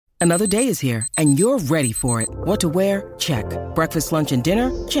Another day is here, and you're ready for it. What to wear? Check. Breakfast, lunch, and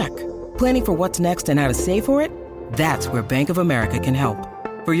dinner? Check. Planning for what's next and how to save for it? That's where Bank of America can help.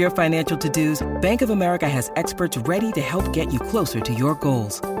 For your financial to-dos, Bank of America has experts ready to help get you closer to your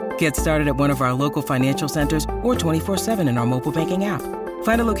goals. Get started at one of our local financial centers or 24/7 in our mobile banking app.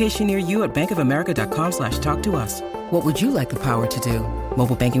 Find a location near you at bankofamerica.com/talktous. What would you like the power to do?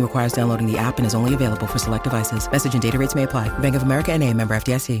 Mobile banking requires downloading the app and is only available for select devices. Message and data rates may apply. Bank of America NA, member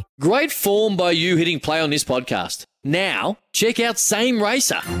FDIC. Great form by you hitting play on this podcast. Now, check out Same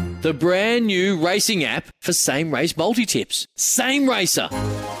Racer, the brand new racing app for same race multi-tips. Same Racer.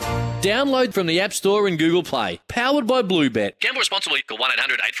 Download from the App Store and Google Play. Powered by Bluebet. Gamble responsibly. Call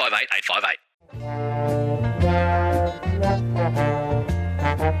 1-800-858-858.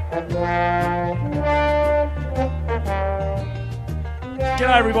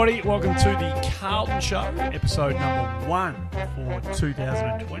 G'day everybody, welcome to the Carlton Show, episode number 1 for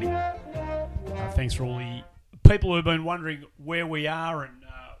 2020. Thanks for all the people who have been wondering where we are and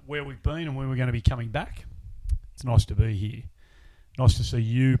where we've been and when we're going to be coming back. It's nice to be here. Nice to see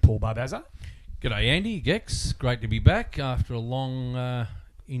you, Paul Barbazza. G'day Andy, Gex, great to be back after a long,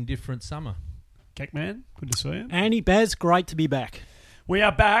 indifferent summer. Geckman, good to see you. Andy, Baz, great to be back. We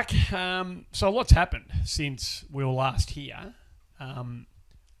are back. So a lot's happened since we were last here.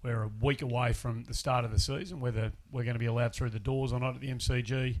 We're a week away from the start of the season, whether we're going to be allowed through the doors or not at the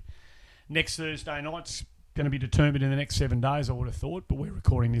MCG. Next Thursday night's going to be determined in the next 7 days, I would have thought, but we're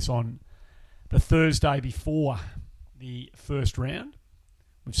recording this on the Thursday before the first round.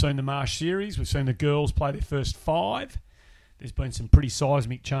 We've seen the Marsh series. We've seen the girls play their first 5. There's been some pretty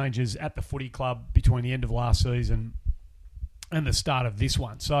seismic changes at the footy club between the end of last season and the start of this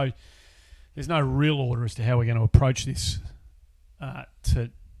one. So there's no real order as to how we're going to approach this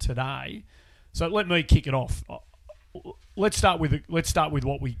today. So let me kick it off. Let's start with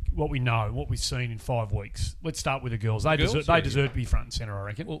what we know, what we've seen in 5 weeks. Let's start with the girls. They deserve to be front and centre, I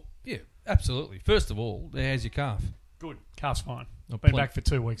reckon. Well, yeah, absolutely. First of all, how's your calf? Good. Calf's fine. Oh, Been back for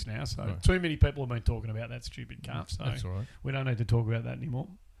 2 weeks now, so right. Too many people have been talking about that stupid calf, so That's all right. we don't need to talk about that anymore.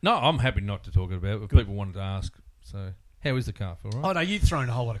 No, I'm happy not to talk about it, but Good. people wanted to ask. So, how is the calf, all right? Oh, no, you've thrown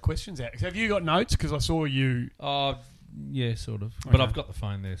a whole lot of questions out. Have you got notes? Because I saw you... Oh, yeah, sort of. Okay. But I've got the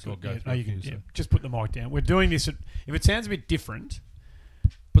phone there, so I'll go Yeah, through no, a you few, can, so. yeah, just put the mic down. We're doing this... If it sounds a bit different...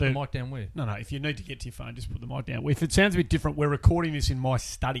 Put the mic down where? No, if you need to get to your phone, just put the mic down. If it sounds a bit different, we're recording this in my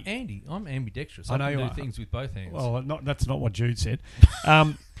study. Andy, I'm ambidextrous. I know can you do are. things with both hands. Well, that's not what Jude said.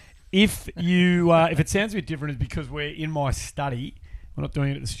 If it sounds a bit different, it's because we're in my study. We're not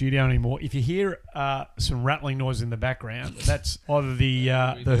doing it at the studio anymore. If you hear some rattling noise in the background, that's either the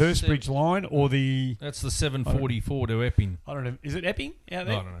Hurstbridge line or the... That's the 744 to Epping. I don't know. Is it Epping out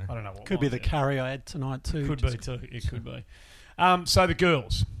there? I don't know. I don't know. What Could be the line's carry I had tonight too. Could be too. It could be. So the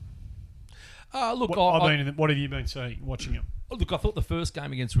girls. Look, What have you been watching them? Look, I thought the first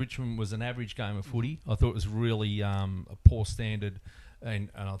game against Richmond was an average game of footy. I thought it was really a poor standard, and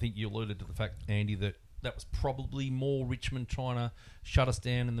I think you alluded to the fact, Andy, that was probably more Richmond trying to shut us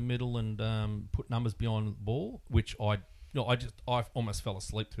down in the middle and put numbers behind the ball, which I almost fell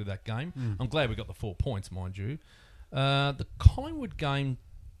asleep through that game. I'm glad we got the 4 points, mind you. The Collingwood game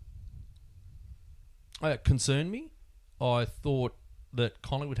concerned me. I thought that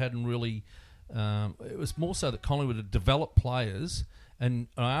Collingwood hadn't really... it was more so that Collingwood had developed players, and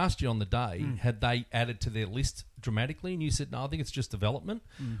I asked you on the day, had they added to their list dramatically? And you said, no, I think it's just development,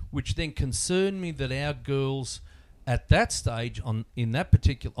 which then concerned me that our girls at that stage on that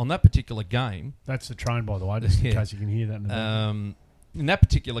particular game... That's the train, by the way, just in case you can hear that in the background. In that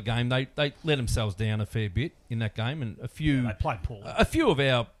particular game, they let themselves down a fair bit in that game, and they played poorly. A few of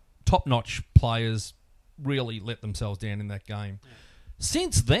our top-notch players really let themselves down in that game. Yeah.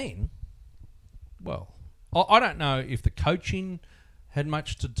 Since then... Well, I don't know if the coaching had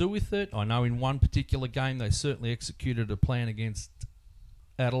much to do with it. I know in one particular game they certainly executed a plan against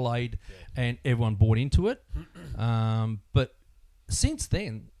Adelaide and everyone bought into it. But since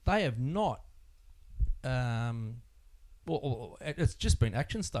then, they have not... it's just been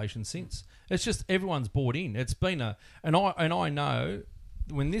action station since. It's just everyone's bought in. It's been and I know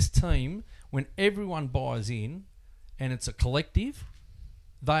when this team, when everyone buys in and it's a collective...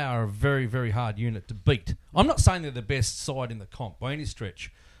 They are a very, very hard unit to beat. I'm not saying they're the best side in the comp by any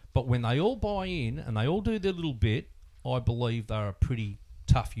stretch, but when they all buy in and they all do their little bit, I believe they're a pretty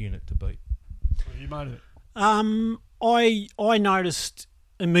tough unit to beat. What have you made of it? I noticed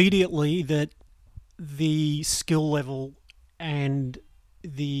immediately that the skill level and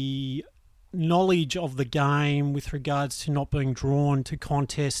the knowledge of the game with regards to not being drawn to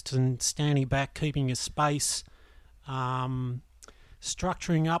contests and standing back, keeping a space,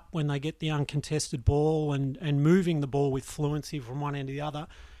 structuring up when they get the uncontested ball and moving the ball with fluency from one end to the other.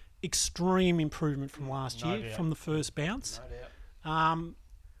 Extreme improvement from last year, doubt. from the first bounce. No doubt.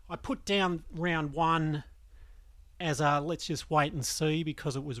 I put down round one as a let's just wait and see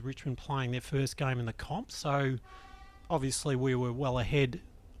because it was Richmond playing their first game in the comp. So obviously we were well ahead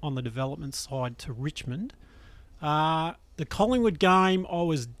on the development side to Richmond. The Collingwood game, I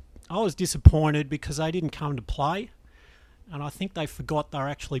was disappointed because they didn't come to play, and I think they forgot they're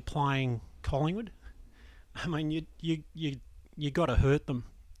actually playing Collingwood. I mean, you got to hurt them,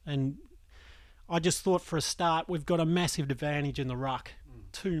 and I just thought for a start we've got a massive advantage in the ruck.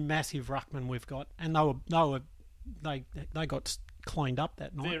 Two massive ruckmen we've got, and they got cleaned up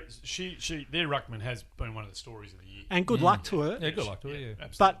that night. Their ruckman has been one of the stories of the year. And good luck to her. Yeah, good luck to her. Yeah.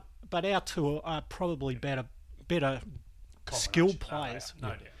 Absolutely. But our two are probably better skilled players. No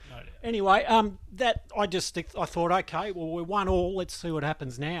doubt. Anyway, that I thought, okay, well we're 1-1. Let's see what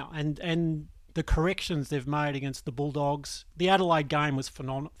happens now. And the corrections they've made against the Bulldogs. The Adelaide game was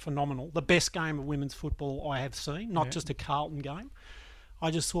phenomenal. The best game of women's football I have seen, not just a Carlton game. I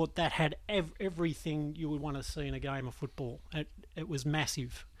just thought that had everything you would want to see in a game of football. It was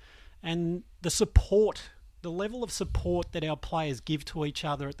massive. And the support, the level of support that our players give to each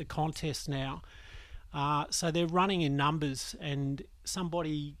other at the contest now. So they're running in numbers, and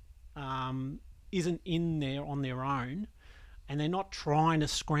somebody isn't in there on their own, and they're not trying to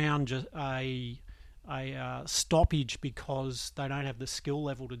scrounge a stoppage because they don't have the skill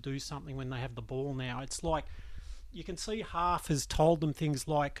level to do something when they have the ball now. It's like you can see Half has told them things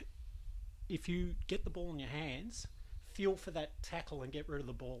like, if you get the ball in your hands, feel for that tackle and get rid of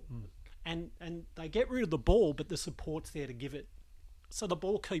the ball. And they get rid of the ball, but the support's there to give it. So the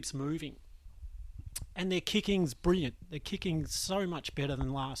ball keeps moving. And their kicking's brilliant. They're kicking so much better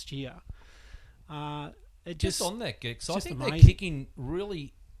than last year. Just on that, Gex, I think amazing. their kicking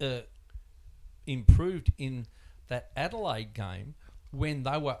really improved in that Adelaide game when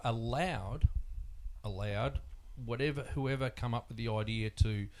they were allowed whoever come up with the idea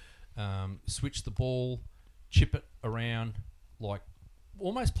to switch the ball, chip it around, like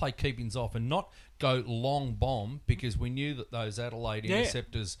almost play keepings off and not go long bomb, because we knew that those Adelaide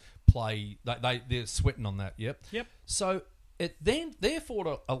interceptors play, they're sweating on that. Yep. So it then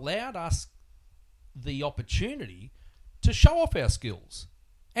therefore allowed us the opportunity to show off our skills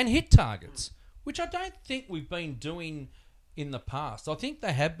and hit targets, which I don't think we've been doing in the past. I think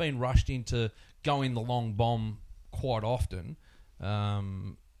they have been rushed into going the long bomb quite often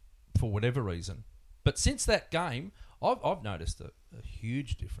for whatever reason. But since that game, I've noticed a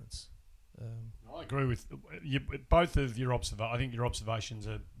huge difference. I agree with both of your observations. I think your observations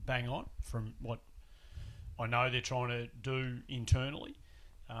are bang on from what I know they're trying to do internally.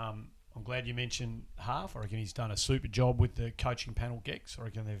 I'm glad you mentioned Half. I reckon he's done a super job with the coaching panel, Gex. I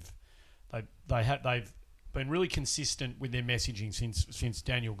reckon they've been really consistent with their messaging since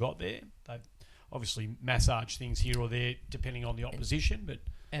Daniel got there. They've obviously massaged things here or there depending on the opposition, but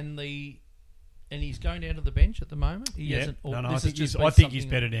and he's going down to the bench at the moment. He hasn't. I think he's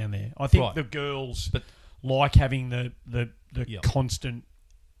better down there. I think the girls like having the constant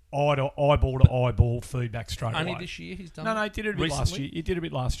eyeball to eyeball feedback straight away. Only this year he's done. No, he did it a bit last year. He did a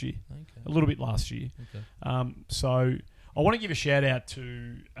bit last year. Okay. A little bit last year. Okay. So I want to give a shout out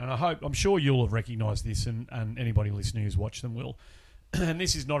to, and I'm sure you'll have recognised this, and anybody listening who's watched them will. And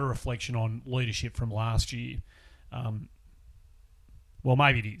this is not a reflection on leadership from last year. Well,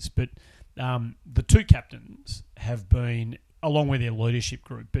 maybe it is, but the two captains have been, along with their leadership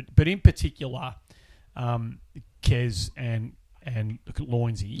group, but in particular, Kez and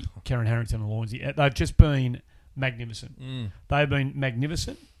Loinsey, Karen Harrington and Loinsey, they've just been magnificent. They've been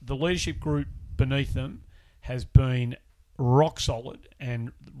magnificent. The leadership group beneath them has been rock solid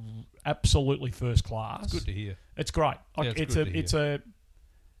and absolutely first class. It's good to hear. It's great. I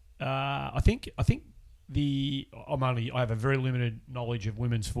think I have a very limited knowledge of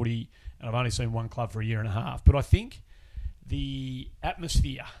women's footy, and I've only seen one club for a year and a half. But I think the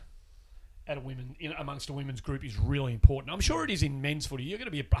atmosphere at amongst a women's group is really important. I'm sure it is in men's footy. You're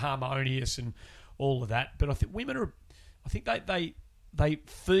going to be harmonious and all of that, but I think women are. I think they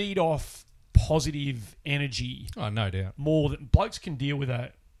feed off positive energy. Oh, no doubt. More than blokes can deal with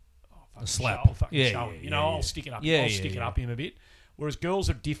a slap. I'll stick it up. I'll stick it up him a bit. Whereas girls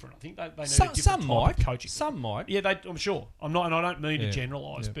are different. I think they need a different type of coaching. Some might. Yeah, I'm sure. I'm not, and I don't mean to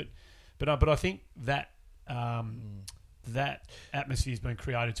generalise, but I think that that atmosphere has been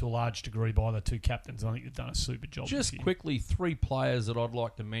created to a large degree by the two captains. I think they've done a super job. Just quickly, three players that I'd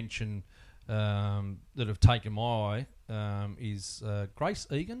like to mention that have taken my eye is Grace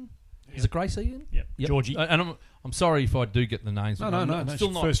Egan. Is it Grace Egan? Yep. Georgie. And I'm sorry if I do get the names. No, I'm still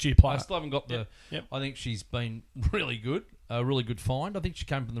she's not first-year player. I still haven't got the. Yep. I think she's been really good. A really good find. I think she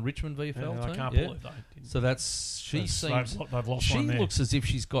came from the Richmond VFL team. I can't believe they didn't. So they've lost she one there. Looks as if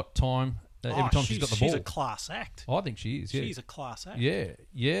she's got time every time she's got the ball. She's a class act. I think she is. Yeah. She's a class act. Yeah.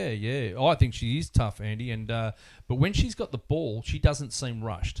 I think she is tough, Andy. And but when she's got the ball, she doesn't seem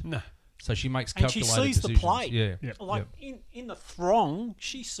rushed. No. So she makes and she calculated sees decisions. the play. Yeah. Like in the throng,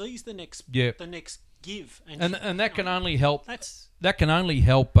 she sees the next give, and that can only help. That's that can only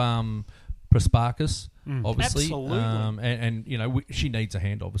help Prasparkas, obviously. Absolutely. And you know, she needs a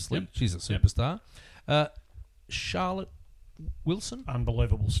hand, obviously. Yep. She's a superstar. Charlotte Wilson.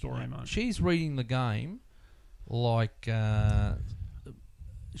 Unbelievable story, mate. She's reading the game like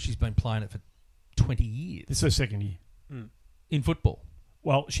she's been playing it for 20 years. It's her second year. In football.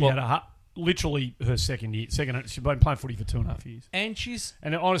 Well, she had literally her second year. She's been playing footy for 2.5 years.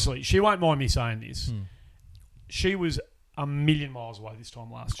 And honestly, she won't mind me saying this. She was a million miles away this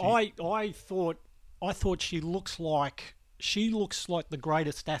time last year. I thought she looks like the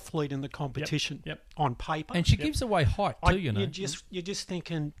greatest athlete in the competition on paper. And she gives away height too, you know. You're just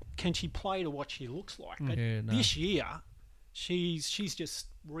thinking, can she play to what she looks like? But Yeah, no. this year, she's just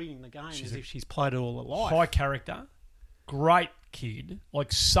reading the game as if she's played it all her life. High character, great kid,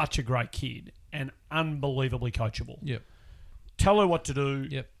 like such a great kid, and unbelievably coachable. Yep. Tell her what to do,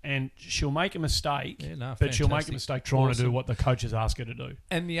 Yep. and she'll make a mistake. Yeah, no, but she'll make a fantastic. mistake trying to do Awesome. what the coaches ask her to do.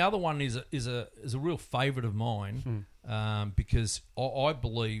 And the other one is a real favourite of mine because I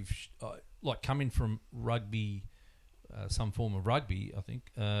believe, like coming from rugby, some form of rugby, I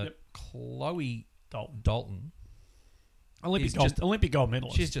think, Chloe Dalton. Olympic gold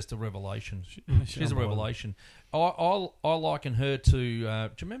medalist. She's just a revelation. She's a revelation. I liken her to. Do you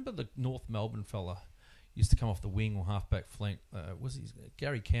remember the North Melbourne fella? Used to come off the wing or halfback flank. Was he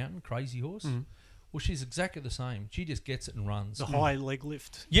Gary Counton, Crazy Horse? Well, she's exactly the same. She just gets it and runs. The high leg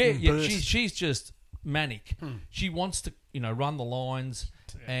lift. Yeah. burst. She's just manic. She wants to, run the lines.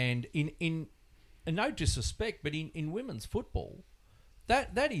 And in no disrespect, but in women's football,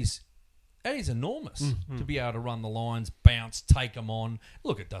 that is enormous to be able to run the lines, bounce, take them on.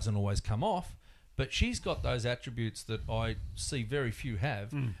 Look, it doesn't always come off, but she's got those attributes that I see very few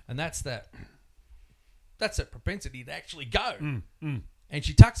have, and that's that propensity to actually go. And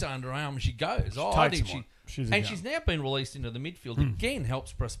she tucks it under her arm and she goes. She's now been released into the midfield. Again,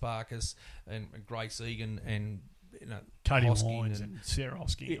 helps Prasparkas and Grace Egan and Katie Hosking Lyons and Sarah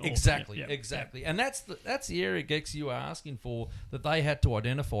Hosking. Exactly. And that's the area, Gex, you were asking for that they had to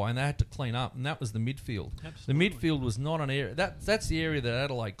identify and they had to clean up, and that was the midfield. Absolutely. The midfield was not an area. That's the area that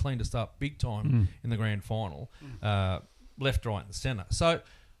Adelaide cleaned us up big time in the grand final, left, right, and centre. So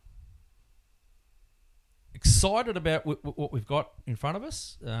excited about what we've got in front of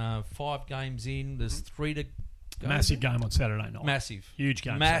us. 5 games in. There's 3 to go. Massive game on Saturday night. Massive. Huge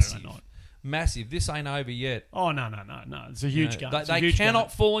game Massive. Saturday night. Massive. This ain't over yet. Oh, no. It's a huge game. They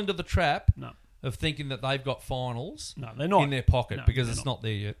cannot fall into the trap No. of thinking that they've got finals No, they're not. in their pocket No, because they're it's not. not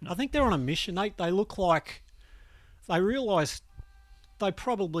there yet. I think they're on a mission. They look like they realised they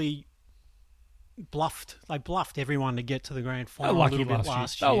probably bluffed. They bluffed everyone to get to the grand final lucky a little bit last year.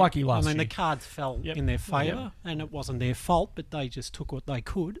 last They year. were lucky last I mean, year. the cards fell Yep. in their favour, and it wasn't their fault, but they just took what they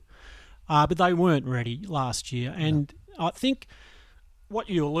could. But they weren't ready last year, and I think what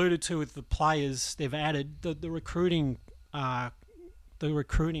you alluded to with the players they've added, the recruiting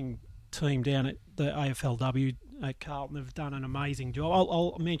team down at the AFLW at Carlton have done an amazing job.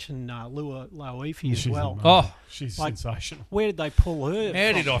 I'll mention Lua Lauifi as well. Oh, she's Like, sensational. Where did they pull her? how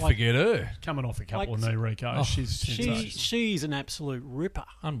from? did I Like, forget her? Coming off a couple Like- of knee recos, she's sensational. She's an absolute ripper.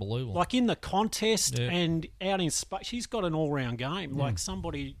 Unbelievable. Like in the contest Yeah. and out in space, she's got an all-round game. Like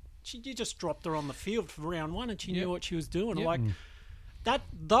you just dropped her on the field for round 1 and she knew what she was doing. Yep. Like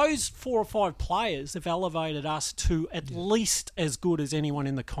those 4 or 5 players have elevated us to at least as good as anyone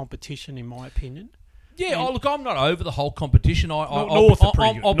in the competition, in my opinion. Yeah, look, I'm not over the whole competition. North are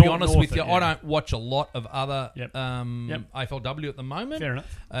pretty good. I'll be North honest with you. are, I don't watch a lot of other Yep. AFLW at the moment. Fair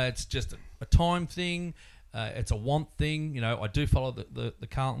enough. It's just a time thing. It's a want thing. I do follow the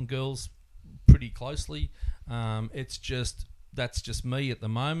Carlton girls pretty closely. It's just that's just me at the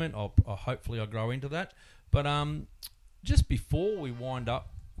moment. Hopefully I grow into that. But just before we wind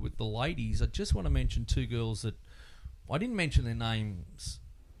up with the ladies, I just want to mention 2 girls that I didn't mention their names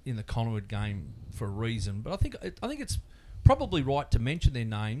in the Collingwood game for a reason, but I think it's probably right to mention their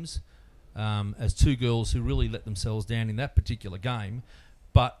names as 2 girls who really let themselves down in that particular game.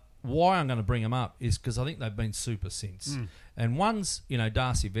 But why I'm going to bring them up is because I think they've been super since. And one's,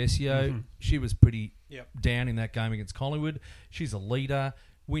 Darcy Vesio. She was pretty down in that game against Collingwood. She's a leader.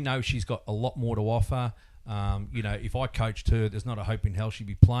 we know she's got a lot more to offer. If I coached her, there's not a hope in hell she'd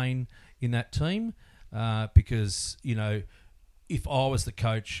be playing in that team because, if I was the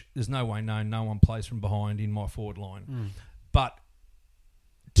coach, there's no way no one plays from behind in my forward line. But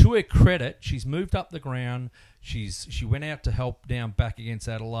to her credit, she's moved up the ground. She went out to help down back against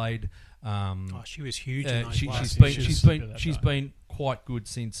Adelaide. She was huge. In those She's been quite good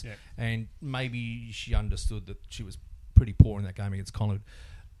since, and maybe she understood that she was pretty poor in that game against Collingwood.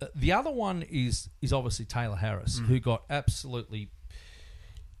 The other one is obviously Taylor Harris, who got absolutely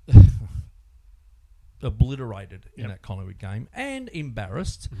obliterated in that Collingwood game and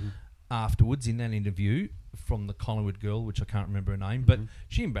embarrassed afterwards in that interview from the Collingwood girl, which I can't remember her name, but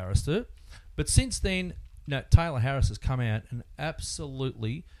she embarrassed her. But since then, Taylor Harris has come out and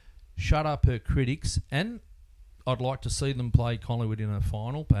absolutely shut up her critics, and I'd like to see them play Collingwood in a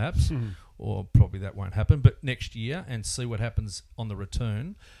final, perhaps, or probably that won't happen, but next year, and see what happens on the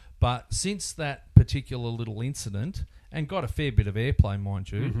return. But since that particular little incident, and got a fair bit of airplay,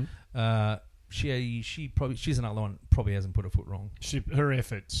 mind you, she's another one probably hasn't put a foot wrong. Her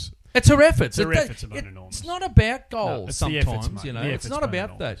efforts. It's her efforts. Her efforts have been enormous. It's not about goals it's sometimes, it's not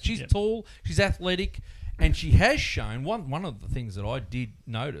about that. She's tall, she's athletic, and she has shown, one of the things that I did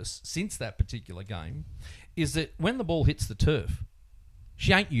notice since that particular game is that when the ball hits the turf,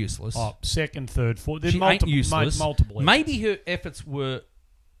 she ain't useless. Second, third, fourth. She ain't useless. Multiple efforts. Maybe her efforts were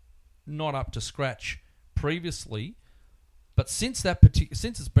not up to scratch previously, but since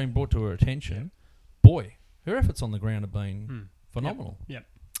it's been brought to her attention, boy, her efforts on the ground have been phenomenal. Yep.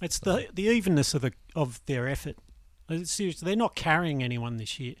 It's the evenness of their effort. Seriously, they're not carrying anyone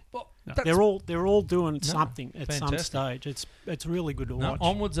this year. Well, they're all doing something at some stage. It's really good to watch.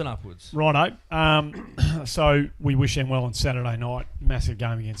 Onwards and upwards. Righto. So we wish them well on Saturday night. Massive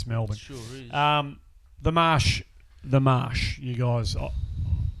game against Melbourne. Sure is. The Marsh. You guys,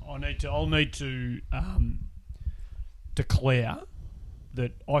 I'll need to declare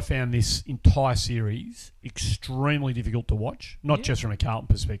that I found this entire series extremely difficult to watch. Not just from a Carlton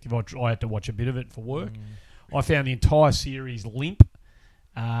perspective. I had to watch a bit of it for work. I found the entire series limp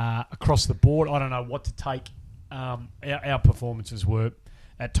across the board. I don't know what to take. Our performances were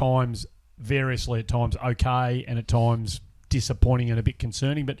at times, variously at times, okay, and at times disappointing and a bit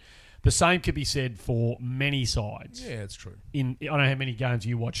concerning. But the same could be said for many sides. Yeah, it's true. I don't know how many games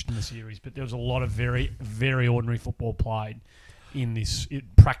you watched in the series, but there was a lot of very, very ordinary football played in this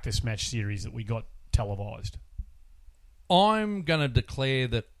practice match series that we got televised. I'm going to declare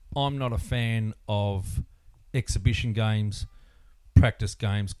that I'm not a fan of exhibition games, practice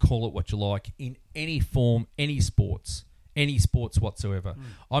games, call it what you like, in any form, any sports whatsoever.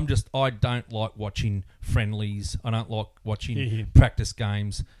 I don't like watching friendlies. I don't like watching practice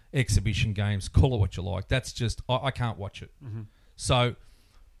games, exhibition games, call it what you like. That's just, I can't watch it. So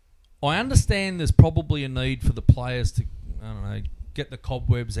I understand there's probably a need for the players to, I don't know, get the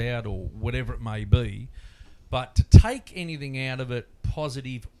cobwebs out or whatever it may be. But to take anything out of it,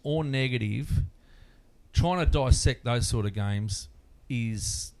 positive or negative, trying to dissect those sort of games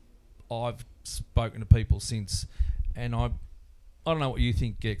is, I've spoken to people since, and I don't know what you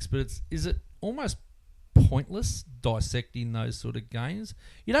think, Gex, but is it almost pointless dissecting those sort of games?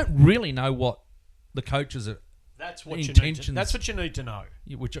 You don't really know what the coaches are. That's what intentions. you need to know.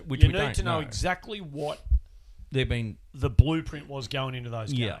 Which you we need don't to know exactly what the blueprint was going into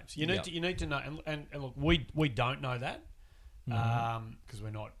those games. You need to know, and look, we don't know that because we're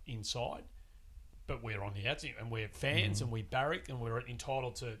not inside, but we're on the outside and we're fans and we barrack and we're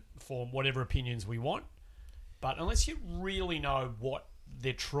entitled to form whatever opinions we want. But unless you really know what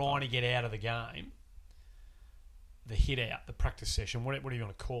they're trying to get out of the game, the hit out, the practice session, what do you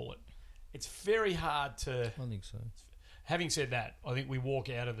want to call it? It's very hard to... I think so. Having said that, I think we walk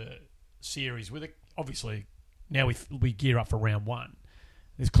out of the series with obviously, now we gear up for round one.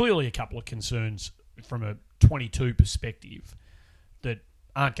 There's clearly a couple of concerns from a 22 perspective that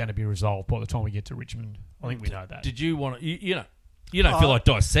aren't going to be resolved by the time we get to Richmond. I think we know that. Did you want to... You don't feel like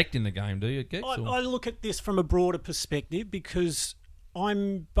dissecting the game, do you, Gex? I look at this from a broader perspective because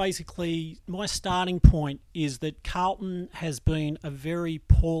I'm basically... My starting point is that Carlton has been a very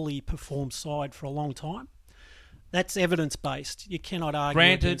poorly performed side for a long time. That's evidence-based. You cannot argue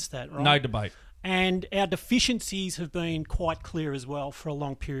against that, right? No debate. And our deficiencies have been quite clear as well for a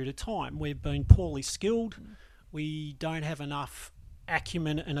long period of time. We've been poorly skilled. We don't have enough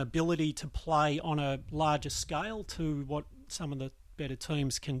acumen and ability to play on a larger scale to what some of the better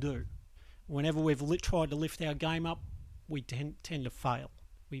teams can do. Whenever we've tried to lift our game up, we tend to fail.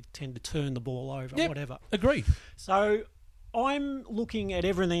 We tend to turn the ball over, whatever. Agreed. So I'm looking at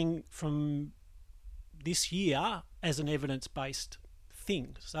everything from this year as an evidence-based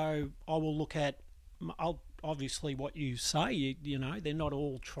thing. So I will look at, obviously what you say. You know, they're not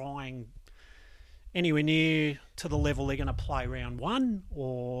all trying anywhere near to the level they're going to play round one,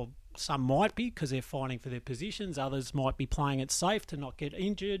 or some might be because they're fighting for their positions. Others might be playing it safe to not get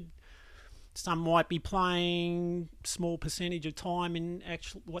injured. Some might be playing small percentage of time in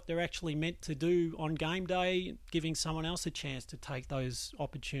what they're actually meant to do on game day, giving someone else a chance to take those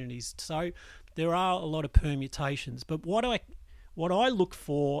opportunities. So there are a lot of permutations. But what I look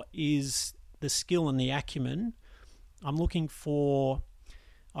for is the skill and the acumen. I'm looking for...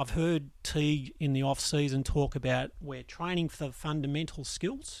 I've heard Teague in the off-season talk about we're training for fundamental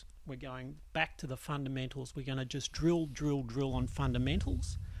skills. We're going back to the fundamentals. We're going to just drill on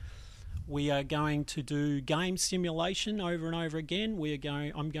fundamentals. We are going to do game simulation over and over again.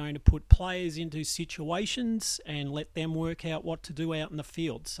 I'm going to put players into situations and let them work out what to do out in the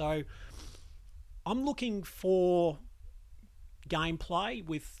field. So I'm looking for gameplay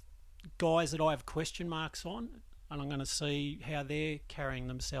with guys that I have question marks on, and I'm going to see how they're carrying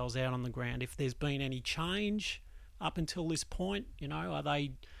themselves out on the ground. If there's been any change up until this point, you know, are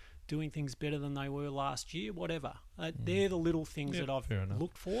they doing things better than they were last year? Whatever. They're the little things that I've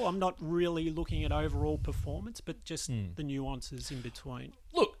looked for. I'm not really looking at overall performance, but just the nuances in between.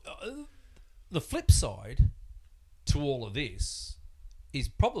 Look, the flip side to all of this is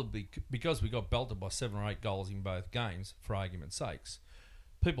probably because we got belted by 7 or 8 goals in both games, for argument's sakes.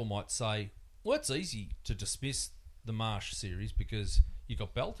 People might say, well, it's easy to dismiss the Marsh series because you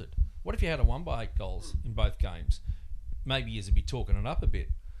got belted. What if you had won by 8 goals in both games? Maybe you'd be talking it up a bit.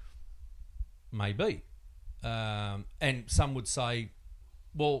 Maybe. And some would say,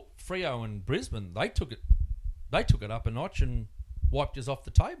 well, Freo and Brisbane, they took it up a notch and wiped us off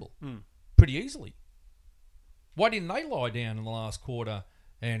the table pretty easily. Why didn't they lie down in the last quarter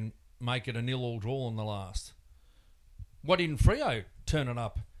and make it a 0-0 draw in the last? Why didn't Freo turn it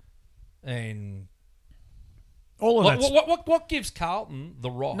up? And all of that. What gives Carlton the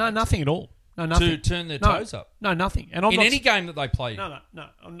right? No, nothing at all. No, nothing. To turn their toes up. No, nothing. And in any game that they play. No,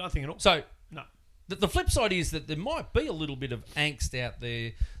 nothing at all. So no. The flip side is that there might be a little bit of angst out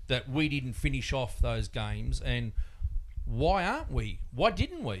there that we didn't finish off those games, and why aren't we? Why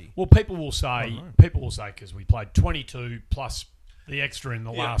didn't we? Well, people will say because we played 22 plus the extra in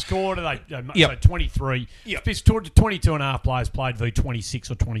the last quarter. So 23. Yep. This 22 and a half players played v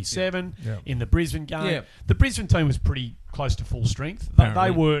 26 or 27 in the Brisbane game. Yep. The Brisbane team was pretty close to full strength.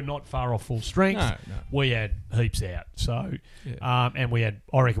 They were not far off full strength. No. We had heaps out. So, and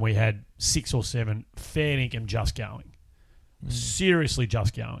I reckon we had 6 or 7 fair income just going. Seriously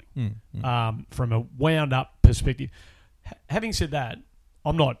just going. From a wound up perspective. Having said that,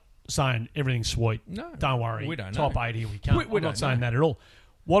 I'm not saying everything's sweet. No, don't worry. We don't Top know. 8 here we come. We I'm not saying that at all.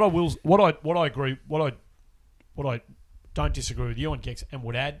 What I don't disagree with you on, Gex, and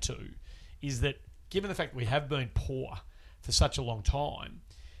would add to is that given the fact that we have been poor for such a long time,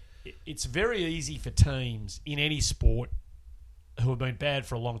 it's very easy for teams in any sport who have been bad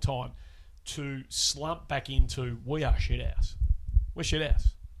for a long time to slump back into we are shit house. We're shit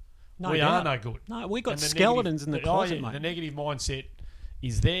house. No we doubt. are no good. No, we got skeletons in the closet, mate. The negative mindset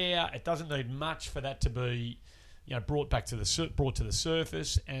is there. It doesn't need much for that to be, brought to the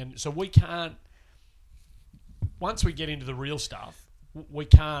surface, and so we can't. Once we get into the real stuff, we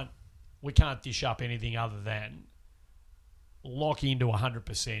can't dish up anything other than lock into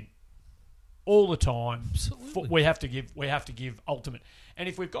 100% all the time. Absolutely. We have to give ultimate. And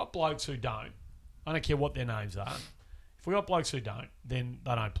if we've got blokes who don't, I don't care what their names are. If we've got blokes who don't, then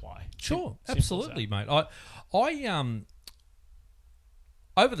they don't play. Sure, absolutely, mate. I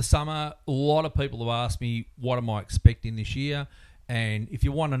over the summer, a lot of people have asked me what am I expecting this year, and if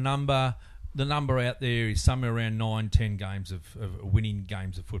you want a number, the number out there is somewhere around 9-10 games of winning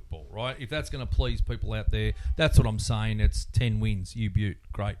games of football, right? If that's going to please people out there, that's what I'm saying. It's 10 wins, you beaut,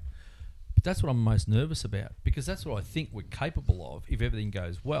 great. But that's what I'm most nervous about, because that's what I think we're capable of if everything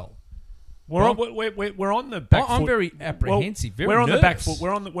goes well. We're on the back foot. I'm very apprehensive. We're on the back foot.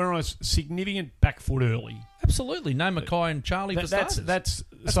 We're on a significant back foot early. Absolutely. No Mackay and Charlie for starters. That's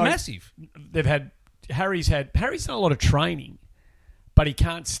so massive. They've had Harry's done a lot of training, but he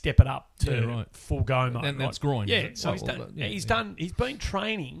can't step it up to full go mode. And that's groin. Yeah, so he's been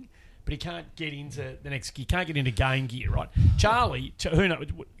training, but he can't get into the next. He can't get into game gear, right? Charlie, who knows?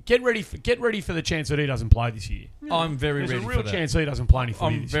 Get ready for the chance that he doesn't play this year. I'm very ready for that. There's a real chance he doesn't play any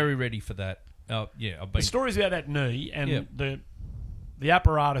footy. I'm very ready for that. I've been. The stories about that knee and the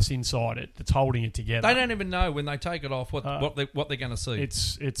apparatus inside it that's holding it together. They don't even know when they take it off what they're going to see.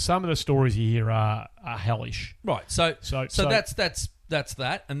 It's some of the stories you hear are hellish. Right. So that's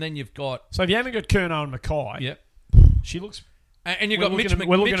that, and then you've got. So if you haven't got Curnow and Mackay, she looks And you've got Mitch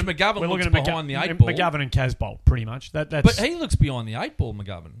McGovern looks behind the 8 ball. McGovern and Casbolt, pretty much. That's. But he looks behind the 8 ball,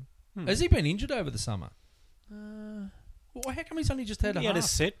 McGovern. Has he been injured over the summer? Well, how come he's only just had a half? He had a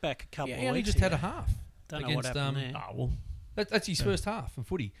setback a couple of weeks. He only just had a half. Don't know what happened there. Oh, well. That's his first half of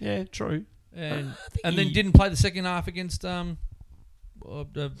footy. Yeah, true. And then didn't play the second half against Brisbane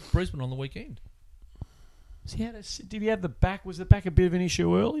on the weekend. Did he have the back? Was the back a bit of an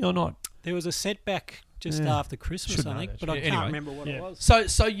issue early or not? There was a setback just after Christmas, Should I know think, that. but I can't remember what it was.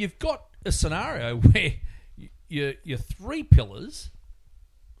 So you've got a scenario where your 3 pillars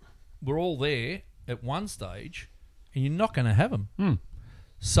were all there at one stage, and you're not going to have them.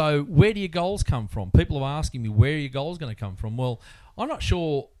 So where do your goals come from? People are asking me, where are your goals going to come from? Well, I'm not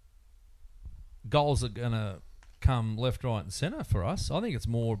sure goals are going to come left, right and centre for us. I think it's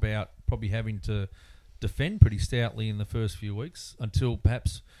more about probably having to defend pretty stoutly in the first few weeks until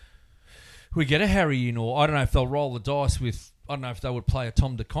perhaps we get a Harry in, or I don't know if they'll roll the dice with, I don't know if they would play a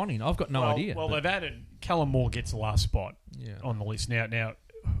Tom DeCon in. I've got no idea. Well, they've added, Callum Moore gets the last spot on the list. Now,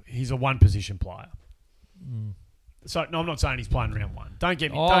 he's a one-position player. So, no, I'm not saying he's playing round one. Don't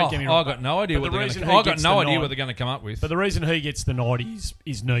get me wrong. I've got no idea what they're going to come up with. But the reason he gets the nod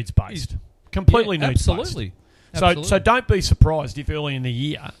is needs-based. Completely needs-based. Absolutely. So don't be surprised if early in the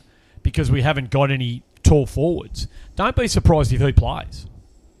year, because we haven't got any tall forwards, don't be surprised if he plays.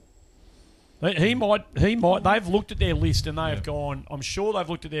 He might. They've looked at their list and they have gone. I'm sure they've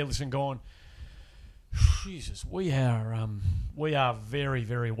looked at their list and gone, Jesus, we are very,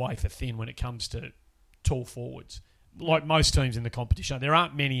 very wafer thin when it comes to tall forwards. Like most teams in the competition, there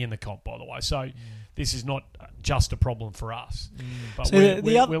aren't many in the comp, by the way. So this is not just a problem for us. But So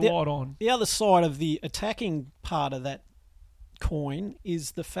we're light on. The other side of the attacking part of that coin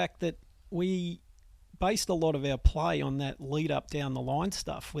is the fact that we based a lot of our play on that lead up down the line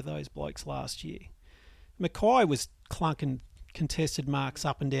stuff with those blokes last year. Mackay was clunking contested marks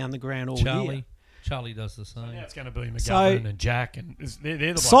up and down the ground all year. Charlie does the same. Now it's going to be McGovern and Jack, and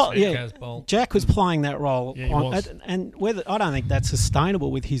they're the blokes. Jack was playing that role, he was. and whether I don't think that's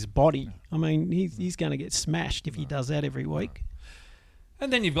sustainable with his body. I mean, he's going to get smashed if he does that every week.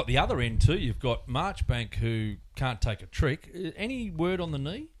 And then you've got the other end too. You've got Marchbank who can't take a trick. Any word on the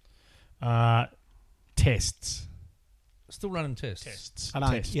knee? Tests. Still running tests. I don't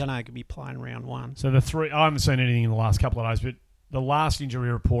think he could be playing round one. So the 3, I haven't seen anything in the last couple of days, but the last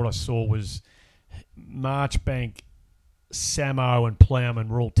injury report I saw was Marchbank, Samo, and Plowman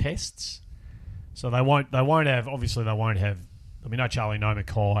were all tests. So they won't have. Obviously, they won't have. I mean, no Charlie, no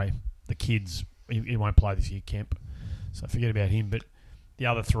Mackay. The kids, he won't play this year, Kemp. So forget about him. But the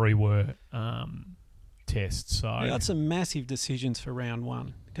other 3 were tests. So We got some massive decisions for round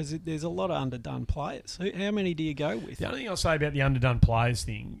one because there's a lot of underdone players. How many do you go with? The only thing I'll say about the underdone players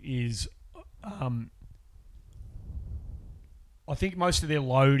thing is, I think most of their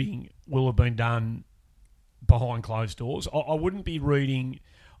loading will have been done behind closed doors. I wouldn't be reading.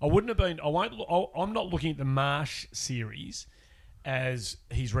 I wouldn't have been. I'm not looking at the Marsh series as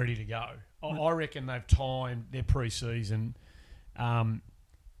he's ready to go. I reckon they've timed their pre-season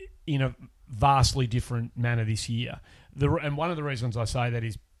in a vastly different manner this year. And one of the reasons I say that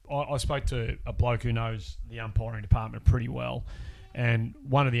is I spoke to a bloke who knows the umpiring department pretty well, and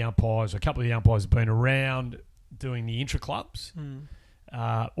one of the umpires, a couple of the umpires, have been around doing the intra-clubs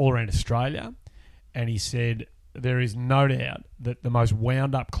all around Australia, and he said there is no doubt that the most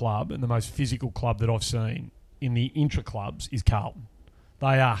wound-up club and the most physical club that I've seen in the intra-clubs is Carlton.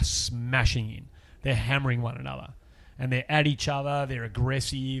 They are smashing in. They're hammering one another, and they're at each other. They're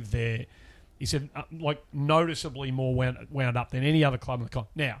aggressive. He said, noticeably more wound up than any other club in the comp.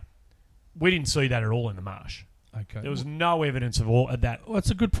 Now, we didn't see that at all in the Marsh. Okay. There was no evidence of all of that. Well,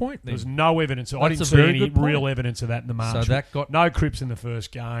 that's a good point. There was no evidence. I didn't see any real evidence of that in the March. So that got no Crips in the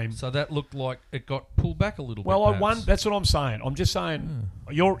first game. So that looked like it got pulled back a little bit. Well, that's what I'm saying. I'm just saying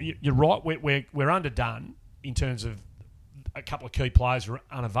you're right. We're underdone in terms of a couple of key players are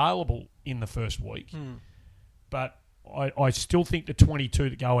unavailable in the first week, but I still think the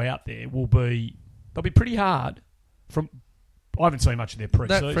 22 that go out there they'll be pretty hard. I haven't seen much of their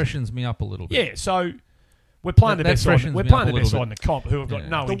pre-season. That freshens me up a little bit. Yeah, so. We're playing the best side. We're playing the best side in the comp, who have got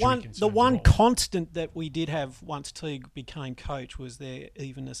no injury concerns. The one constant that we did have once Teague became coach was their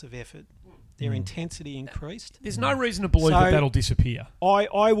evenness of effort. Their intensity increased. There's no reason to believe that that'll disappear.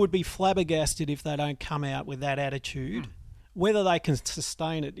 I would be flabbergasted if they don't come out with that attitude. Whether they can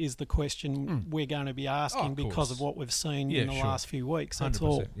sustain it is the question we're going to be asking because of what we've seen in the last few weeks. That's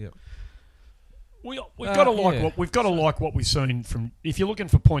all. Yep. We've got to like what we've seen from. If you're looking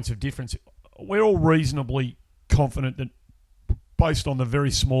for points of difference, we're all reasonably confident that, based on the very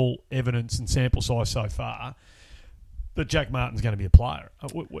small evidence and sample size so far, that Jack Martin's going to be a player.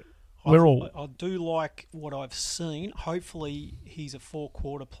 I do like what I've seen. Hopefully, he's a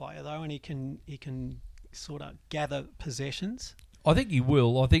 4-quarter player though, and he can sort of gather possessions. I think he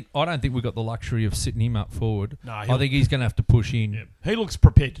will. I don't think we've got the luxury of sitting him up forward. No, I think he's going to have to push in. Yeah. He looks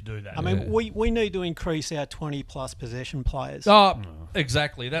prepared to do that. I mean, we need to increase our 20-plus possession players. Oh,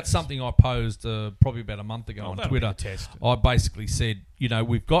 exactly. That's something I posed probably about a month ago on Twitter. I basically said,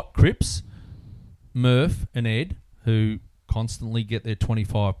 we've got Cripps, Murph, and Ed, who constantly get their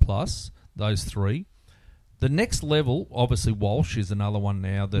 25-plus, those three. The next level, obviously Walsh is another one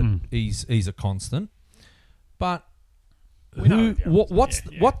now that he's a constant. But what's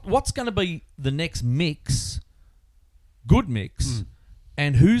going to be the next mix, good mix,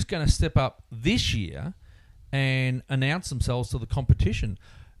 and who's going to step up this year and announce themselves to the competition?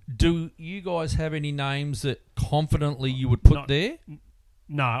 Do you guys have any names that confidently you would put there?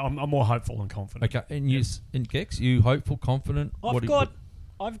 No, I'm more hopeful than confident. Okay, and and Gex, you hopeful, confident?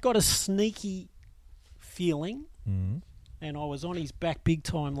 I've got a sneaky feeling, and I was on his back big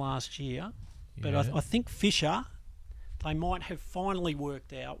time last year, but I think Fisher, they might have finally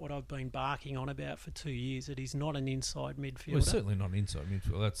worked out what I've been barking on about for 2 years, that he's not an inside midfielder. Well, certainly not an inside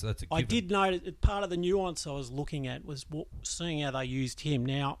midfielder. That's a given. I did notice part of the nuance I was looking at was seeing how they used him.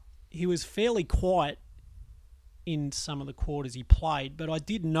 Now, he was fairly quiet in some of the quarters he played, but I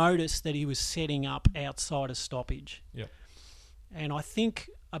did notice that he was setting up outside of stoppage. Yep. And I think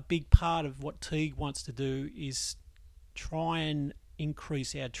a big part of what Teague wants to do is try and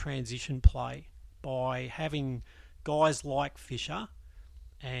increase our transition play by having guys like Fisher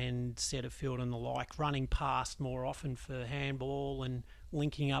and Setterfield and the like running past more often for handball and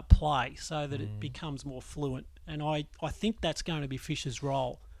linking up play so that it becomes more fluent. And I think that's going to be Fisher's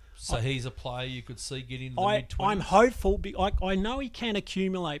role. So he's a player you could see get into the mid-20s? I'm hopeful. I know he can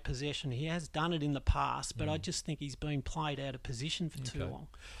accumulate possession. He has done it in the past, but I just think he's been played out of position for too long.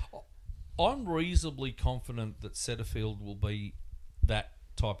 I'm reasonably confident that Setterfield will be that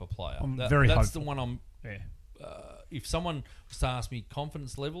type of player. Very that's hopeful. The one I'm... Yeah. If someone was to ask me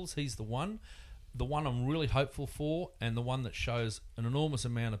confidence levels, he's the one. The one I'm really hopeful for, and the one that shows an enormous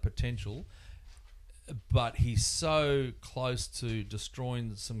amount of potential, but he's so close to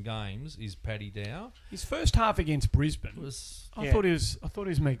destroying some games, is Paddy Dow. His first half against Brisbane I thought he was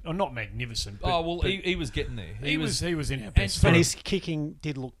not magnificent. But, he was getting there. He was in our best. And his kicking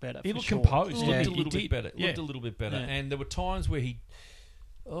did look better. He looked composed. He looked a little bit better. Looked a little bit better. And there were times where he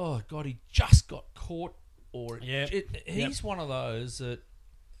just got caught. He's one of those that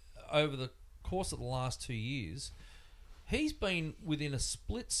over the course of the last 2 years, he's been within a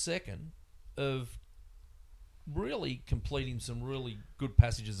split second of really completing some really good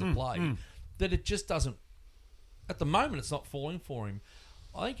passages of play that it just doesn't... At the moment, it's not falling for him.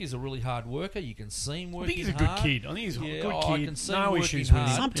 I think he's a really hard worker. You can see him working hard. I think he's a good kid. I can see him working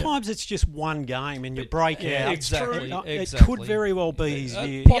hard. Sometimes it's just one game and you break out. Exactly. It could very well be his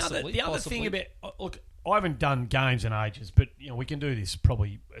year. The other thing about... Look, I haven't done games in ages, but we can do this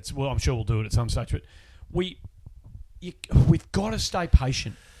probably. I'm sure we'll do it at some stage. But we've got to stay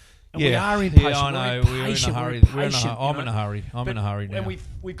patient. And we are impatient. Yeah, I know. We're in a hurry. I'm in a hurry. I'm in a hurry now. And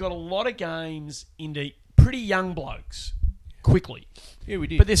we've got a lot of games into pretty young blokes quickly. Yeah, we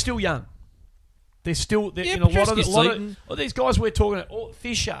did. But they're still young. They're still in a lot of these guys we're talking about.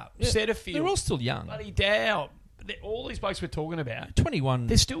 Fisher, Setterfield. They're all still young. Bloody Dow. All these blokes we're talking about, 21.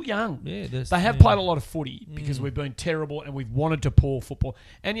 They're still young. Yeah, they have played a lot of footy because we've been terrible and we've wanted to pour football.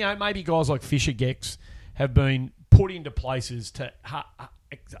 And maybe guys like Fisher, Gex have been put into places to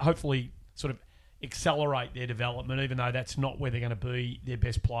hopefully sort of accelerate their development, even though that's not where they're going to be their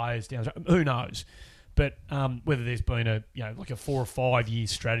best players down. Who knows? But whether there's been a 4 or 5 year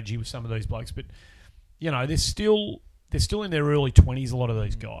strategy with some of these blokes, but they're still in their early 20s. A lot of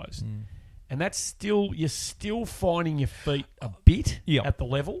these guys. And you're still finding your feet a bit at the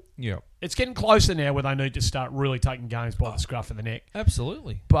level. Yeah. It's getting closer now where they need to start really taking games by the scruff of the neck.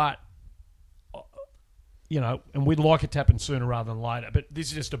 Absolutely. But, and we'd like it to happen sooner rather than later. But this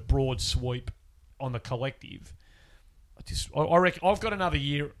is just a broad sweep on the collective. I reckon I've got another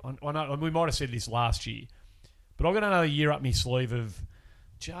year. I know we might have said this last year, but I've got another year up my sleeve of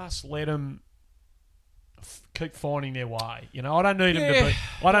just let them keep finding their way. I don't need them to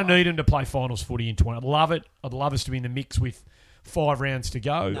I don't need them to play finals footy in 20. I'd love it. I'd love us to be in the mix with 5 rounds to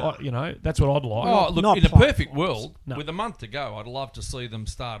go. No. That's what I'd like. Oh, look, in a perfect world, with a month to go, I'd love to see them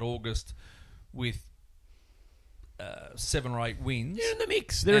start August with 7 or 8 wins. They're in the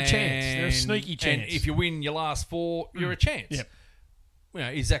mix. They're a chance. They're a sneaky chance. And if you win your last 4, you're a chance. Yep.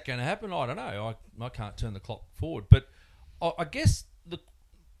 Is that going to happen? I don't know. I can't turn the clock forward. But I guess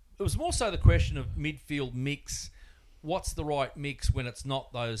it was more so the question of midfield mix what's the right mix when it's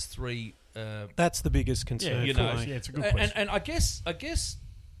not those three? That's the biggest concern. You know, it's a good question. And I guess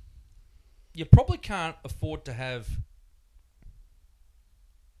you probably can't afford to have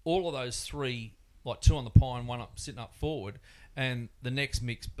all of those three, like two on the pine, one up sitting up forward, and the next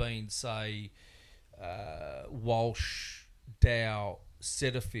mix being, say, Walsh, Dow,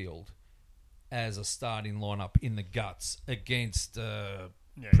 Setterfield as a starting lineup in the guts against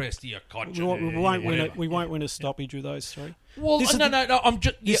Presti or Koch. We won't win a stoppage with those three. Well, no. I'm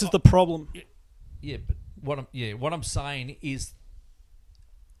just. This is the problem. Yeah, but what I'm saying is,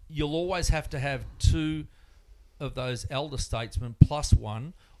 you'll always have to have two of those elder statesmen plus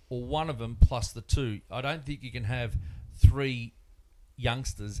one, or one of them plus the two. I don't think you can have three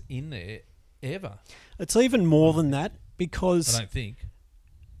youngsters in there ever. It's even more than that, because I don't think.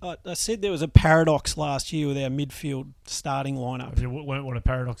 I said there was a paradox last year with our midfield starting lineup. Have you learnt what a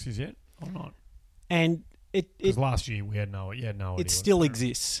paradox is yet, or not? And Because last year we had no idea. It still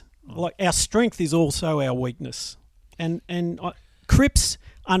exists. Like, our strength is also our weakness, and Cripps,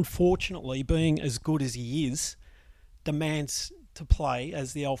 unfortunately, being as good as he is, demands to play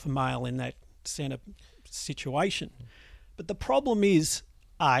as the alpha male in that centre situation. But the problem is,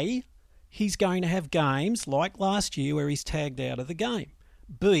 A, he's going to have games like last year where he's tagged out of the game.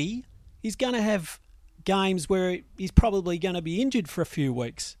 B, he's going to have games where he's probably going to be injured for a few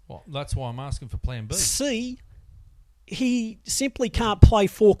weeks. Well, that's why I'm asking for plan B. C, he simply can't play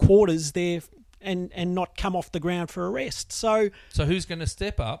 4 quarters there and not come off the ground for a rest. So who's going to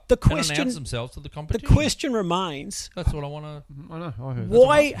step up and announce themselves to the competition? The question remains, that's what I want to... I know. I heard.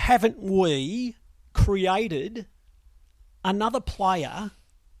 Why haven't we created another player?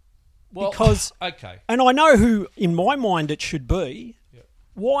 Well, because okay. And I know who, in my mind, it should be.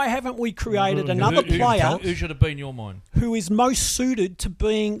 Why haven't we created another player Who should have been your mind? who is most suited to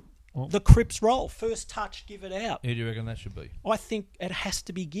being the Cripps role? First touch, give it out. Who do you reckon that should be? I think it has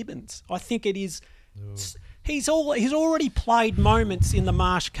to be Gibbons. I think it is. He's already played moments in the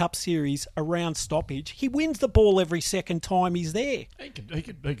Marsh Cup series around stoppage. He wins the ball every second time he's there. He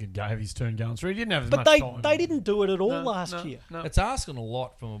could have his turn going through. He didn't have as But much time. they didn't do it at all last year. No. It's asking a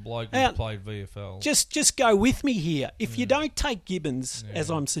lot from a bloke who's played VFL. Just go with me here. If you don't take Gibbons, as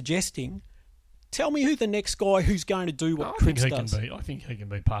I'm suggesting, tell me who the next guy who's going to do what Cripps does. I think he can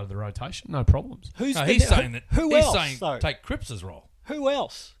be part of the rotation. No problems. He's saying that. Who he's else? saying Though? take Cripps' role. Who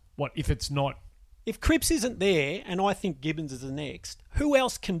else? What if it's not? If Cripps isn't there, and I think Gibbons is the next, who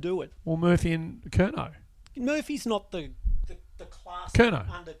else can do it? Well, Murphy and Curnow. Murphy's not the class Curnow.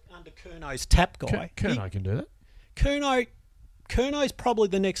 under Curno's tap guy. Curnow can do that. Curno's probably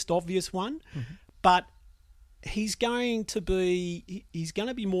the next obvious one, but he's going to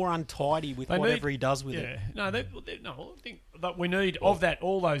be more untidy with whatever he does with it. I think that we need of that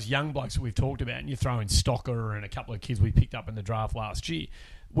all those young blokes that we've talked about, and you throw in Stocker and a couple of kids we picked up in the draft last year.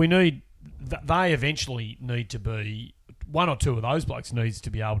 We need. They eventually need to be one or two of those blokes needs to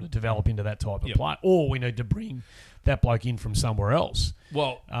be able to develop into that type of play, or we need to bring that bloke in from somewhere else.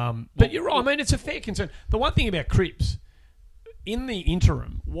 But you're right. I mean, it's a fair concern. The one thing about Cripps, in the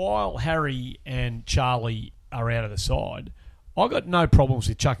interim, while Harry and Charlie are out of the side, I got no problems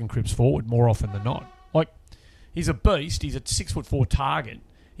with chucking Cripps forward more often than not. Like, he's a beast. He's a 6'4" target.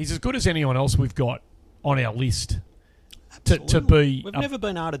 He's as good as anyone else we've got on our list. To be... We've never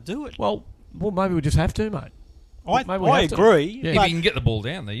been able to do it. Well, maybe we just have to, mate. I agree. Yeah. If you can get the ball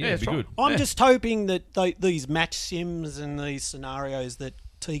down there, it'd be good. I'm just hoping that these match sims and these scenarios that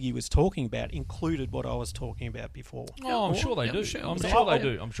Teague was talking about included what I was talking about before. Oh, I'm sure they do. I'm sure they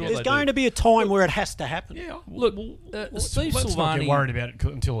do. There's going to be a time where it has to happen. Yeah. Look, Steve let's not Silvani... get worried about it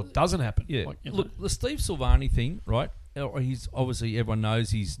until it doesn't happen. Yeah. Look, the Steve Silvani thing, right? He's obviously, everyone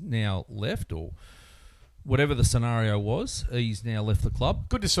knows he's now left, or whatever the scenario was, he's now left the club.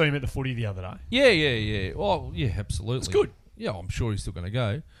 Good to see him at the footy the other day. Yeah. Well, yeah, absolutely. It's good. Yeah, I'm sure he's still going to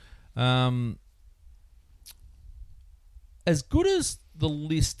go. As good as the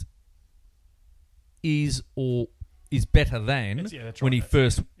list is, or is better than when he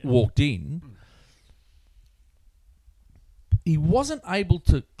first walked in, he wasn't able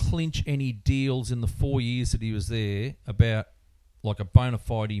to clinch any deals in the 4 years that he was there about like a bona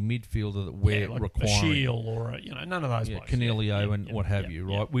fide midfielder that we're like requiring. A Shield or none of those blokes. Canelio and what have you,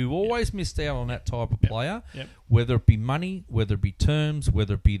 right? We've always missed out on that type of player, Whether it be money, whether it be terms,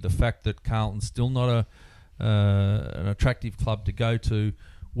 whether it be the fact that Carlton's still not an attractive club to go to,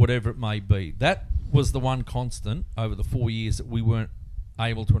 whatever it may be. That was the one constant over the 4 years that we weren't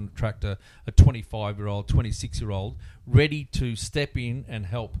able to attract a 25-year-old, 26-year-old ready to step in and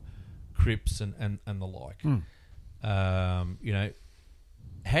help Cripps and the like.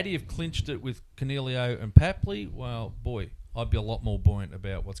 had he have clinched it with Cornelio and Papley, well, boy, I'd be a lot more buoyant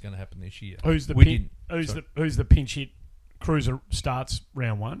about what's going to happen this year. Who's the pinch hit? Cruiser starts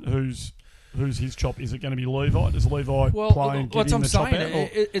round one. Who's his chop? Is it going to be Levi? Does Levi play and get in the top out?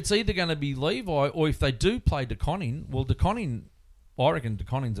 It's either going to be Levi, or if they do play De Koning, well, De Koning, I reckon De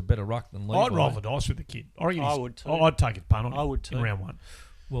Koning's a better ruck than Levi. I'd roll the dice with the kid. I would too. I'd take a punt on him. I would too. In round one.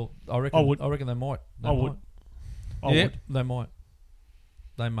 Well, I reckon they might. I would. They might.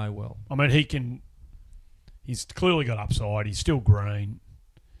 They may well. I mean, he's clearly got upside. He's still green.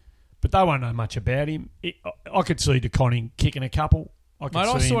 But they won't know much about him. I could see De Koning kicking a couple.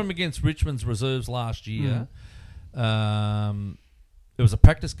 I saw him against Richmond's reserves last year. There was a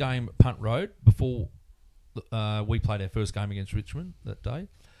practice game at Punt Road before we played our first game against Richmond that day.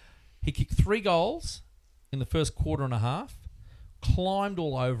 He kicked 3 goals in the first quarter and a half, climbed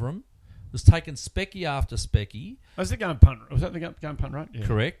all over him, was taking specky after specky. Was that the game Punt Road? Yeah.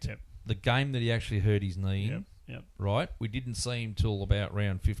 Correct. Yep. The game that he actually hurt his knee in. Yep. Right? We didn't see him till about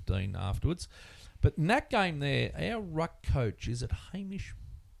round 15 afterwards. But in that game there, our ruck coach, is it Hamish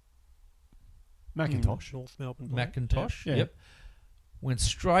McIntosh? North Melbourne. McIntosh? Yeah. Yep. Went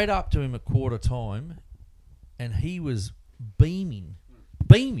straight up to him at quarter time, and he was beaming.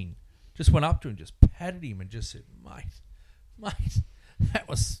 Just went up to him, just patted him and just said, mate, that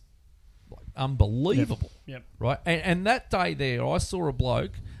was like unbelievable. Yep. Right? And that day there, I saw a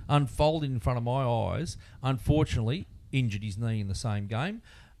bloke unfold in front of my eyes, unfortunately, injured his knee in the same game,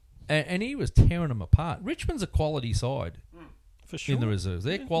 and he was tearing them apart. Richmond's a quality side. For sure. In the reserves.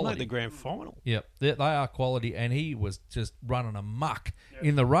 They're quality. Made the grand final. Yep, they are quality, and he was just running amok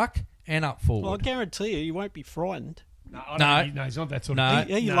in the ruck and up forward. Well, I guarantee you won't be frightened. No, he's not that sort of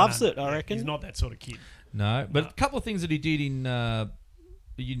kid. He loves it, I reckon. He's not that sort of kid. No, but a couple of things that he did in...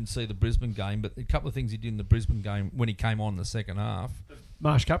 you didn't see the Brisbane game, but a couple of things he did in the Brisbane game when he came on in the second half.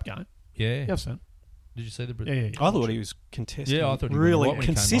 Marsh Cup game? Yeah. Yes, sir. Did you see the Brisbane? Yeah. I thought he was contesting. Yeah, I thought he really was right when he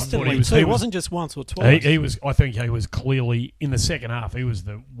came on. consistently too. It wasn't just once or twice. He was. I think he was clearly in the second half. He was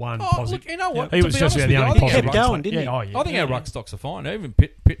the one positive. Look, you know what? He was just about the only he positive. kept going, didn't he? Oh, yeah. I think our ruck stocks are fine. Even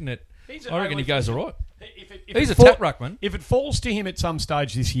pitting it, I reckon he goes all right. He's a tap ruckman. If it falls to him at some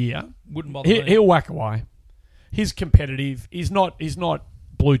stage this year, wouldn't bother me. He'll whack away. He's competitive. He's not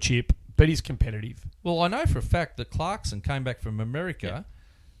blue chip, but he's competitive. Well, I know for a fact that Clarkson came back from America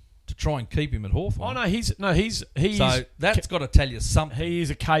to try and keep him at Hawthorn. Oh no, he's so that's got to tell you something. He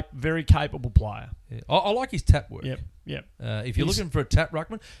is a very capable player. Yeah. I like his tap work. Yep. If you're looking for a tap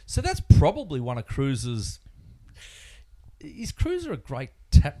ruckman, so that's probably one of Cruiser's. Is Cruiser a great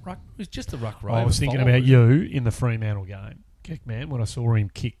tap ruckman? He's just a ruck rover. I was thinking about you in the Fremantle game, Geck, when I saw him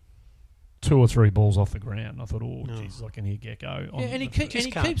kick 2 or 3 balls off the ground. I thought, Jesus, I can hear Gecko. Yeah, and he keeps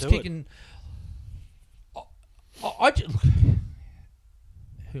kicking. Look,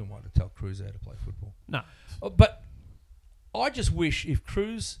 who am I to tell Cruz how to play football? No. But I just wish if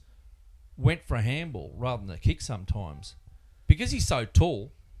Cruz went for a handball rather than a kick sometimes, because he's so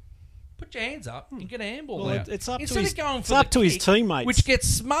tall, put your hands up and get a handball out. It's up Instead to his, of going it's for up the to his kick, teammates. which gets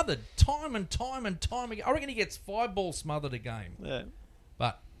smothered time and time again. I reckon he gets 5 balls smothered a game. Yeah.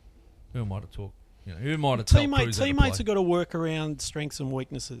 But who am I to talk? Who am I to tell Cruz how to play? Teammates have got to work around strengths and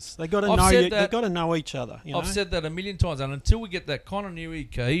weaknesses. They've got to They've got to know each other. I've said that a million times, and until we get that continuity,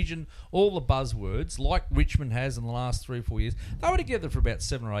 cohesion, all the buzzwords like Richmond has in the last 3 or 4 years, they were together for about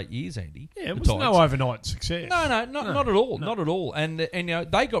 7 or 8 years. Andy, yeah, it was no overnight success. No, not at all, not at all. And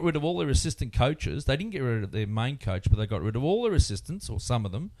they got rid of all their assistant coaches. They didn't get rid of their main coach, but they got rid of all their assistants, or some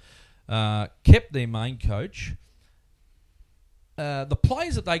of them. Kept their main coach. The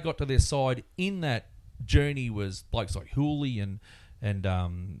players that they got to their side in that journey was blokes like Hooley and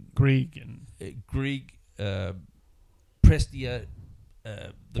Grigg Prestia,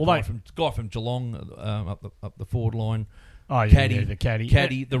 guy from Geelong up the forward line. Oh, yeah, Caddy, the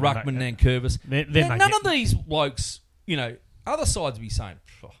Caddy, the ruckman and Curvis. None of these blokes, other sides be saying,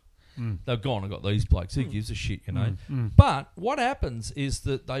 they've gone and got these blokes. Who gives a shit, But what happens is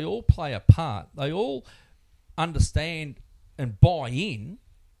that they all play a part. They all understand and buy in,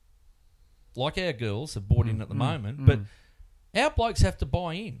 like our girls have bought in at the moment, but our blokes have to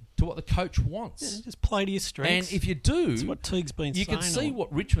buy in to what the coach wants. Yeah, just play to your strengths. And if you do, that's what Teague's been you saying. can see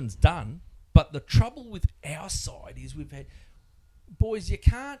what Richmond's done, but the trouble with our side is we've had... Boys, you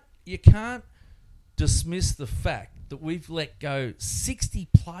can't dismiss the fact that we've let go 60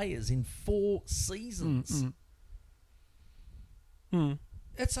 players in 4 seasons.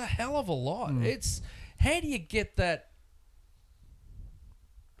 It's a hell of a lot. It's... How do you get that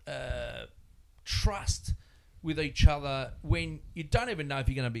trust with each other when you don't even know if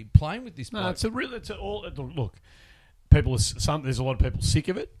you're going to be playing with this bloke? Look, There's a lot of people sick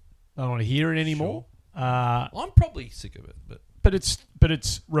of it. They don't want to hear it anymore. Sure. I'm probably sick of it, but it's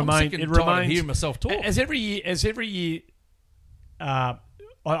remained. I'm sick and It tired of remains hearing myself talk. as every year.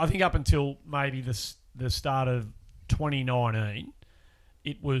 I think up until maybe the start of 2019,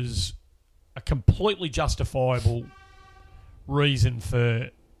 it was a completely justifiable reason for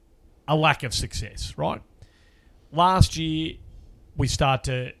a lack of success. Right. Last year, we start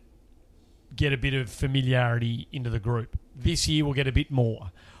to get a bit of familiarity into the group. This year, we'll get a bit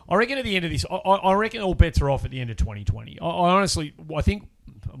more. I reckon at the end of this, I reckon all bets are off at the end of 2020. I think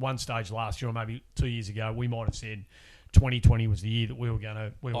at one stage last year or maybe 2 years ago, we might have said 2020 was the year that we were going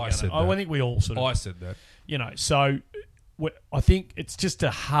to. I think we all sort of. I said that. You know, so I think it's just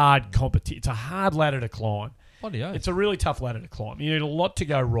a hard competition. It's a hard ladder to climb. Bloody oath. It's a really tough ladder to climb. You need a lot to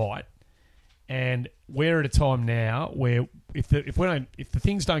go right. And we're at a time now where if the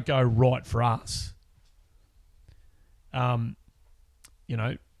things don't go right for us, you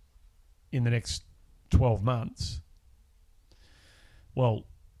know, in the next 12 months, well,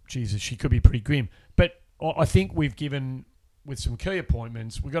 Jesus, she could be pretty grim. But I think we've given, with some key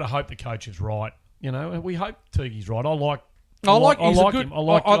appointments, we've got to hope the coach is right. You know, we hope Turkey's right. I like him. I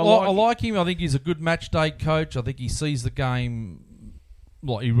like him. I think he's a good match day coach. I think he sees the game.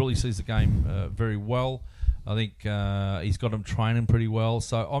 Like, he really sees the game very well. I think he's got him training pretty well.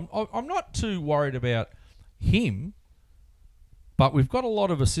 So I'm not too worried about him. But we've got a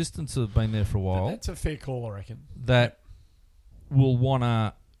lot of assistants that have been there for a while. That's a fair call, I reckon. That will want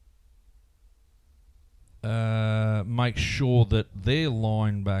to make sure that their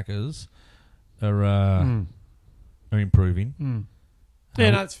linebackers are improving.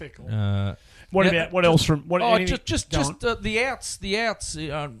 Yeah, no, that's fair call. What else from? Just the outs. The outs.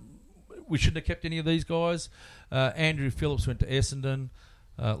 We shouldn't have kept any of these guys. Andrew Phillips went to Essendon.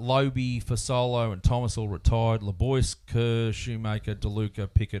 Lobe, Fasolo, and Thomas all retired. LeBoyce, Kerr, Shoemaker,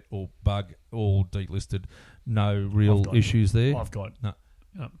 DeLuca, Pickett, or Bug all delisted. No real issues there. I've got no.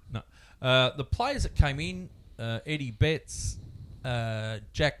 The players that came in: Eddie Betts,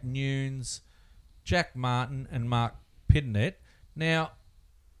 Jack Nunes, Jack Martin, and Mark Pitternet. Now,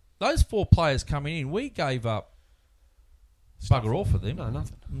 those four players coming in, we gave up bugger all for them. No,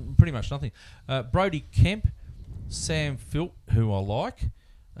 nothing. Pretty much nothing. Brody Kemp, Sam Philp, who I like,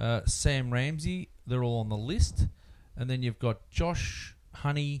 Sam Ramsey, they're all on the list. And then you've got Josh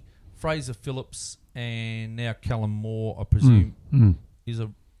Honey, Fraser Phillips, and now Callum Moore, I presume, is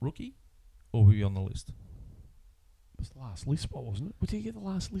a rookie? Or who are you on the list? It was the last list spot, wasn't it? Did he get the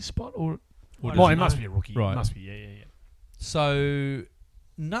last list spot? Or it must be a rookie. Right. It must be, yeah. So,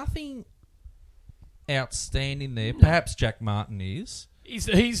 nothing outstanding there. Perhaps Jack Martin is. He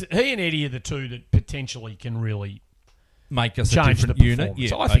and Eddie are the two that potentially can really make us change a different the unit.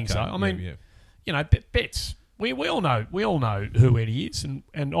 performance. Yeah, I think so. I mean, you know, Betts. We all know who Eddie is, and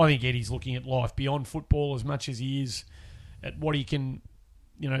I think Eddie's looking at life beyond football as much as he is at what he can,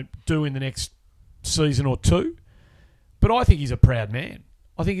 you know, do in the next season or two. But I think he's a proud man.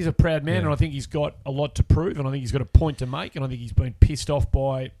 And I think he's got a lot to prove, and I think he's got a point to make, and I think he's been pissed off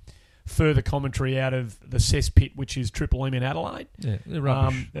by further commentary out of the cesspit, which is Triple M in Adelaide. Yeah, they're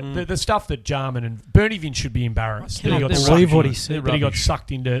rubbish. The stuff that Jarman and Bernivin should be embarrassed. I cannot believe what he said. That he got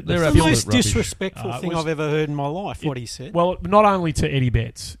sucked into the most disrespectful thing I've ever heard in my life, what he said. Well, not only to Eddie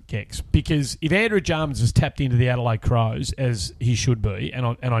Betts, Gex, because if Andrew Jarman has tapped into the Adelaide Crows, as he should be,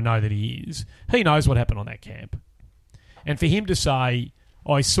 and I know that he is, he knows what happened on that camp. And for him to say,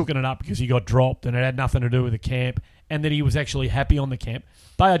 oh, he's sooking it up because he got dropped and it had nothing to do with the camp, and that he was actually happy on the camp,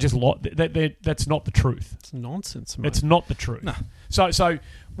 they are just that's not the truth. It's nonsense, mate. It's not the truth. No. So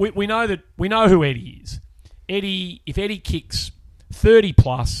we know who Eddie is. If Eddie kicks 30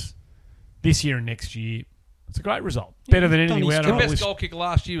 plus this year and next year, it's a great result. Better than anything we had on the the best goal kicker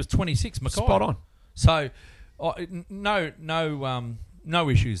last year was 26, Mackay. Spot on. So no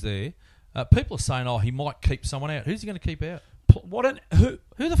issues there. People are saying, oh, he might keep someone out. Who's he going to keep out?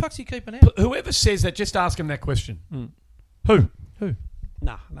 Who the fuck's he keeping out? Whoever says that, just ask him that question. Who?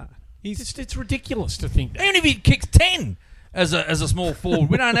 No. It's ridiculous to think that. Even if he kicks 10 as a small forward,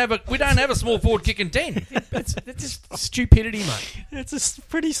 we don't have a small forward kicking 10. That's just stupidity, mate. It's a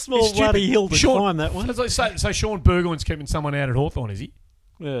pretty small bloody hill to climb, that one. So Sean Burgoyne's keeping someone out at Hawthorn, is he?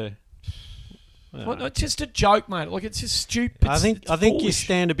 Yeah. Well, it's just a joke, mate. Like, it's just stupid. I think you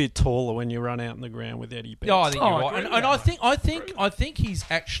stand a bit taller when you run out in the ground with Eddie Betts. Yeah, I think you're right. And I think he's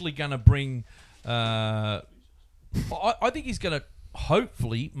actually going to bring. I think he's going to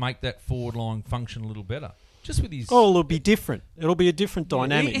hopefully make that forward line function a little better. Just with his. Oh, it'll be different. It'll be a different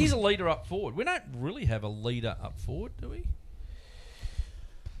dynamic. He's a leader up forward. We don't really have a leader up forward, do we?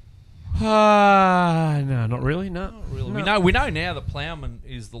 No, not really. No, Not really. No. We know now that Plowman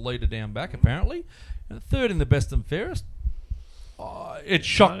is the leader down back, apparently. And third in the best and fairest. It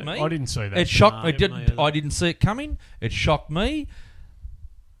shocked me. I didn't see that. It shocked No, me. me either. I didn't see it coming. It shocked me.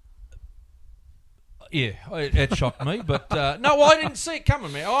 Yeah, it shocked me. But no, I didn't see it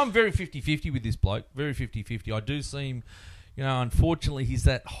coming, man. I'm very 50-50 with this bloke. Very 50-50. I do see him, unfortunately, he's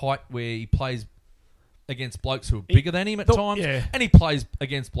that height where he plays against blokes who are bigger than him at times, yeah. and he plays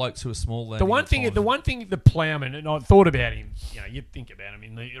against blokes who are smaller than him. The one thing, the Plowman, and I thought about him. You'd think about him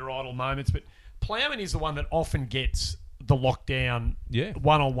in your idle moments, but Plowman is the one that often gets the lockdown,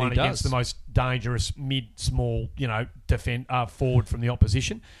 one-on-one he against does. the most dangerous mid-small, defend forward from the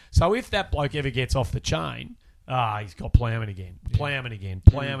opposition. So if that bloke ever gets off the chain, he's got Plowman again.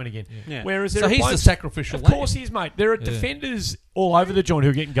 Yeah. Whereas So he's the sacrificial Of lamb. course he is, mate. There are defenders all over the joint who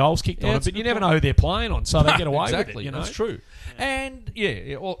are getting goals kicked on that's it, a but you good never point. know who they're playing on, so they get away Exactly. with it. That's true. And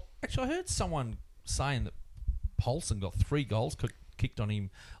well, actually, I heard someone saying that Paulson got 3 goals kicked on him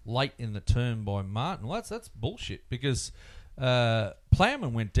late in the term by Martin. Well, that's bullshit because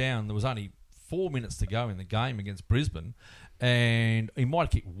Plowman went down. There was only 4 minutes to go in the game against Brisbane, and he might have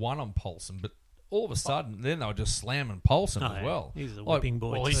kicked 1 on Paulson, but all of a sudden, then they were just slamming Paulson as well. He's a whipping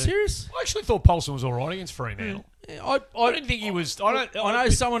boy. well, too. he's Serious? I actually thought Paulson was all right against Fremantle. I didn't think he was. I know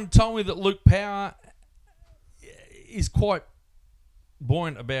someone told me that Luke Power is quite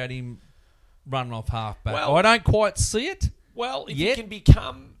buoyant about him running off halfback. Well- I don't quite see it. Well, if Yet. he can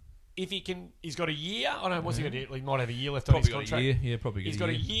become, he's got a year. I don't know what's he got. He might have a year left on his Probably got a contract. year. Yeah, probably He's got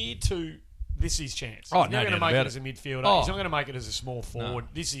a year to. This is his chance. Oh, He's no not going to doubt make about it as a midfielder. Oh. He's not going to make it as a small forward.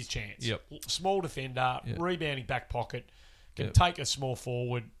 This is his chance. Yep. Small defender, Yep. rebounding back pocket, can Yep. take a small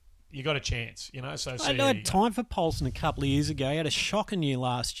forward. You got a chance, So I see how you had go. time for Paulson a couple of years ago. He had a shocking year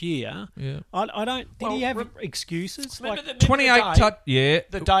last year. Yeah. I don't. Did Well, he have rem- excuses? Remember Like, the 28 day, touch. Yeah.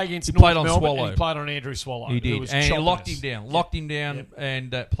 The day against he North played on Melbourne, Swallow. and he played on Andrew Swallow. He who did, was and he chopping locked us. him down. Yep. Locked him down, Yep.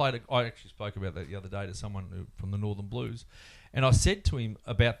 and played. I actually spoke about that the other day to someone from the Northern Blues, and I said to him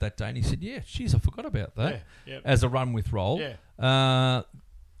about that day, and he said, "Yeah, geez, I forgot about that." Yeah, yep. As a run with roll. Yeah.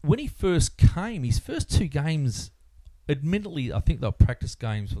 When he first came, his first 2 games, admittedly, I think they were practice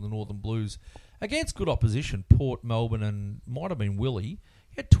games for the Northern Blues against good opposition, Port, Melbourne, and might have been Willie.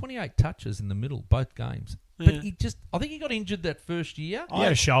 He had 28 touches in the middle, both games. But I think he got injured that first year. He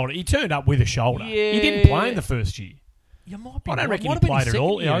had a shoulder. He turned up with a shoulder. Yeah. He didn't play in the first year. You might be I don't right. reckon Might he have been played his at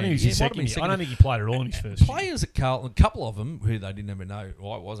all. second I year. think it was Yeah, his might have second been year. I second don't think he played at all in his first year. Players at Carlton, a couple of them who they didn't even know who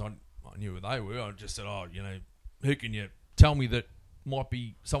I was. I knew who they were. I just said, who can you tell me that might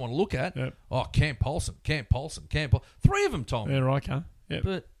be someone to look at? Yep. Oh, Cam Paulson. 3 of them told me. Yeah, right, okay. Yep.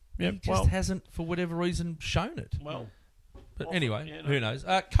 But Yep, he just well- hasn't, for whatever reason, shown it. Well, But anyway, yeah, no. who knows?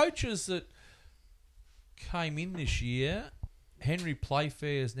 Coaches that came in this year, Henry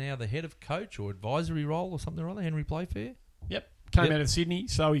Playfair is now the head of coach or advisory role or something or other. Henry Playfair? Yep. Came Yep. out of Sydney,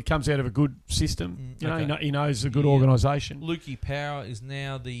 so he comes out of a good system. okay. He knows a good Yeah. organisation. Lukey Power is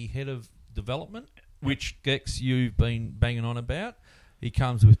now the head of development, which, Gex, you've been banging on about. He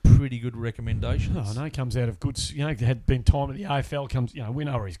comes with pretty good recommendations. Oh, no, he comes out of good. Had been time at the AFL. We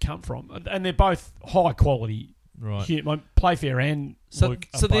know where he's come from, and they're both high quality. Right. Playfair and Luke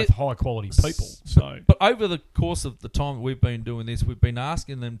are both they're- high quality people. So But over the course of the time that we've been doing this, we've been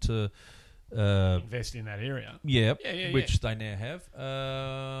asking them to, invest in that area. yeah, Yeah. which they now have.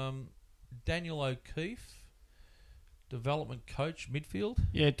 Daniel O'Keefe, development coach, midfield.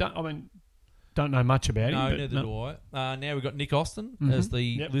 Yeah, don't know much about No, him. neither do I. Now we've got Nick Austin Mhm. as the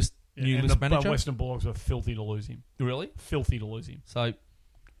Yep. new and list the manager. Western Bulldogs were filthy to lose him. Really? Filthy to lose him. So,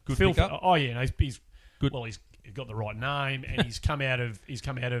 good Filthy. pickup. Oh yeah, no, he's Good. Well, he's got the right name, and he's come out of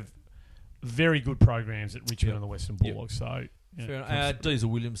very good programs at Richmond Yep. and the Western Yep. Bulldogs. So yeah, Fair enough. Diesel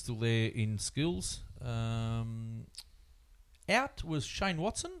Williams still there in skills. Out was Shane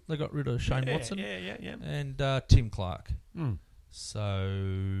Watson. They got rid of Shane Watson. Yeah. And Tim Clark. Mm.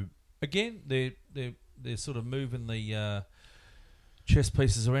 So again, they're sort of moving the chess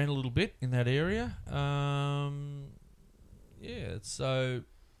pieces around a little bit in that area. So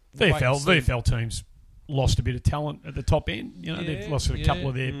VFL teams lost a bit of talent at the top end. They've lost a couple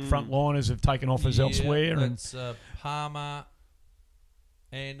of their front liners, have taken offers elsewhere, and That's Palmer,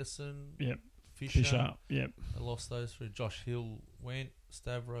 Anderson, yep, Fisher. Yep. They lost those three. Josh Hill went.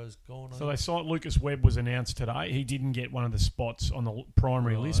 Stavros gone. So they signed Lucas Webb was announced today. He didn't get one of the spots on the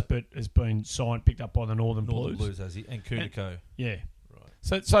primary Right. list, but has been picked up by the Northern Blues. has he? And Kuniko. Yeah.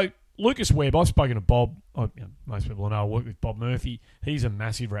 Right. So Lucas Webb, I've spoken to Bob. Most people know I work with Bob Murphy. He's a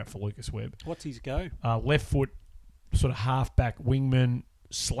massive rap for Lucas Webb. what's his go? Left foot, sort of half-back wingman,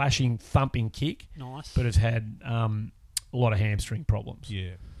 slashing, thumping kick, Nice. but has had a lot of hamstring problems.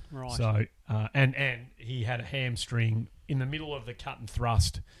 Yeah. Right. So and he had a hamstring in the middle of the cut and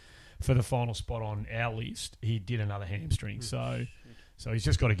thrust for the final spot on our list. He did another hamstring, so he's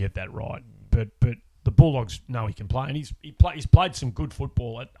just got to get that right. But the Bulldogs know he can play, and he's played some good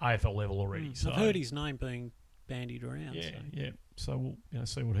football at AFL level already. So I've heard his name being bandied around. Yeah, so. yeah. So we'll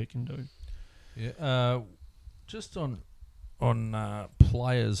see what he can do. Yeah. Just on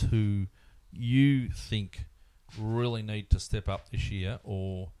players who you think really need to step up this year,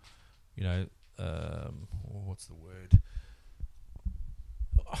 or what's the word?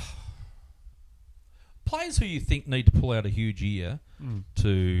 Players who you think need to pull out a huge year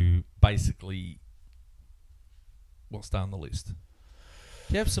to basically stay on the list. Do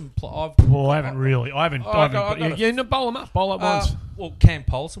you have some? I haven't really. I haven't. Bowl them up. Bowl up ones. Well, Cam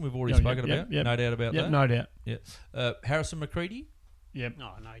Polson, we've already spoken about. Yep. No doubt about that. No doubt. Yeah. Harrison McCready. Yep.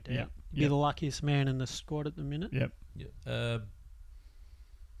 No doubt. Yep. Be the luckiest man in the squad at the minute. Yep. Yeah.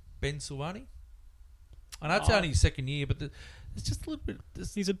 Ben Silvani. I know it's only his second year, but it's just a little bit.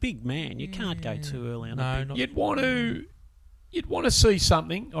 He's a big man. You can't go too early on. No, You'd want to see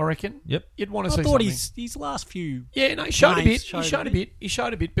something, I reckon. Yep. You'd want to I see thought something. his last few. Yeah, no, he showed a bit. games He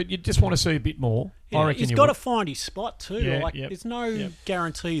showed a bit, but you just want to see a bit more. Yeah, I reckon he's got to find his spot too. Yeah, there's no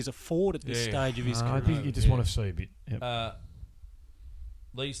guarantees afford at this stage of his career. I think you just want to see a bit. Yep. I'll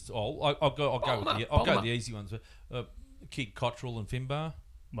go with the easy ones. Kid Cottrell and Finbar.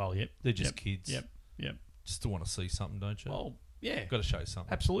 Well, yep. They're just kids. Yep. Just to want to see something, don't you? Well, yeah. Got to show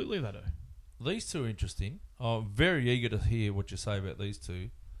something. Absolutely, they do. These two are interesting. I'm very eager to hear what you say about these two.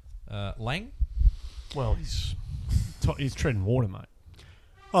 Lang. Well, he's treading water, mate.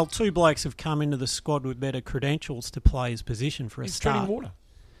 Well, two blokes have come into the squad with better credentials to play his position for a He's start. treading water.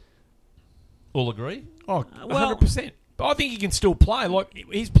 All agree? Oh, well- 100%. But I think he can still play. Like,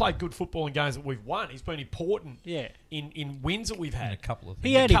 he's played good football in games that we've won. He's been important in wins that we've In a had. couple of things.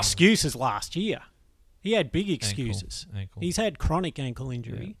 He had excuses last year. He had big excuses. Ankle. He's had chronic ankle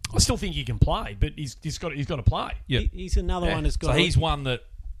injury. I still think he can play, but he's got to play. Yep. He's another one that's So got. he's one that's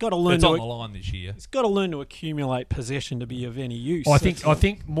got to learn on to. the line this year. He's got to learn to accumulate possession to be of any use. I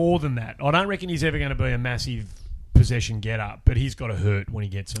think more than that. I don't reckon he's ever going to be a massive possession get-up, but he's got to hurt when he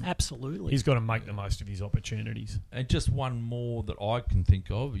gets them. Absolutely. He's got to make the most of his opportunities. And just one more that I can think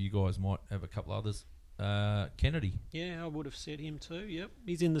of. You guys might have a couple others. Kennedy. Yeah, I would have said him too. Yep,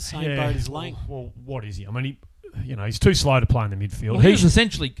 he's in the same boat as Lang. Well, what is he? I mean, he's too slow to play in the midfield. Well, he's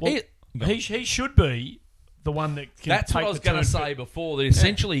essentially... he should be the one that can That's take what I was the going to turn say before. That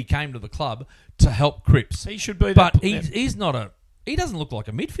essentially he came to the club to help Cripps. He should be But that. he's not a... He doesn't look like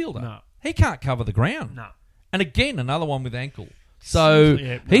a midfielder. No. He can't cover the ground. No. And again, another one with ankle. So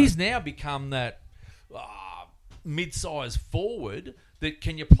Yeah, he's now become that mid-sized forward that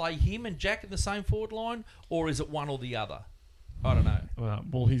can you play him and Jack in the same forward line, or is it one or the other? I don't know.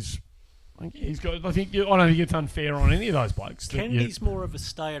 Well, he's got. I don't think it's unfair on any of those blokes. Kennedy's more of a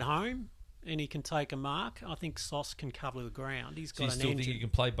stay-at-home, and he can take a mark. I think Sauce can cover the ground. He's Do you got an still engine. think you can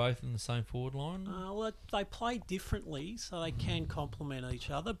play both in the same forward line? Well, they play differently, so they can complement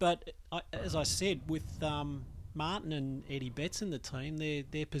each other. But as I said, with Martin and Eddie Betts in the team,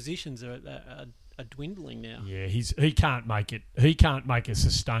 their positions are dwindling now. Yeah, he can't make it. He can't make a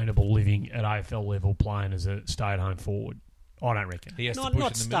sustainable living at AFL level playing as a stay-at-home forward. I don't reckon. He has to Not push in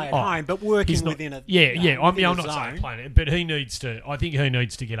the stay middle. at home, but working He's not- within a I'm within a not zone. saying playing it, but he needs to. I think he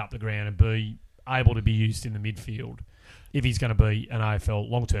needs to get up the ground and be able to be used in the midfield if he's going to be an AFL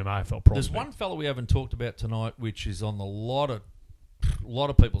long-term AFL prospect. There's one fellow we haven't talked about tonight, which is on a lot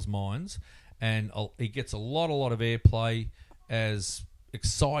of people's minds, and he gets a lot of airplay as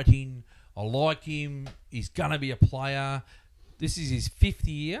exciting. I like him. He's going to be a player. This is his 5th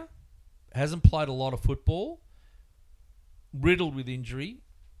year. Hasn't played a lot of football. Riddled with injury,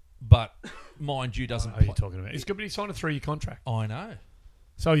 but mind you, doesn't What are play. you talking about? He's signed a 3-year contract, I know.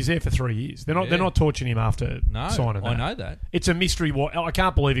 so he's there for 3 years. They're not. Yeah. They're not torching him after No, signing that. I know that. It's a mystery. I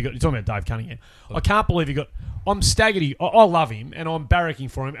can't believe he got. You're talking about Dave Cunningham. I can't believe he got. I'm staggered. I love him, and I'm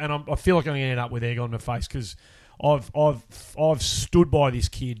barracking for him, and I feel like I'm going to end up with egg on my face because I've stood by this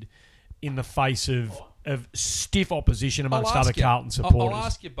kid in the face of stiff opposition amongst other Carlton supporters. I'll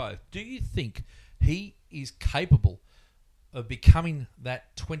ask you both. Do you think he is capable of becoming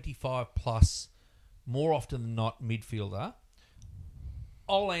that 25-plus, more often than not, midfielder?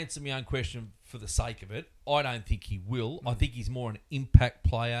 I'll answer my own question for the sake of it. I don't think he will. I think he's more an impact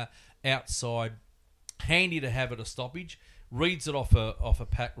player, outside, handy to have at a stoppage, reads it off a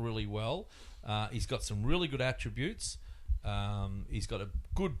pack really well. He's got some really good attributes. He's got a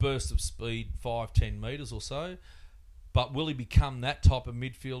good burst of speed, 5-10 metres or so. But will he become that type of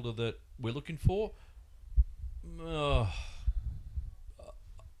midfielder that we're looking for?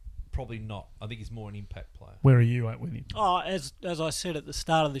 Probably not. I think he's more an impact player. Where are you at with him? Oh, as I said at the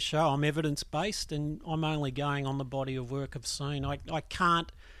start of the show, I'm evidence based, and I'm only going on the body of work I've seen. I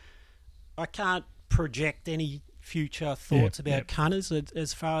can't project any future thoughts about Cunners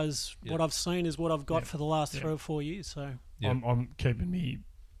as far as what I've seen is what I've got for the last 3 or 4 years. So I'm keeping me.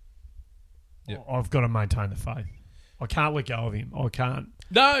 I've got to maintain the faith. I can't let go of him. I can't.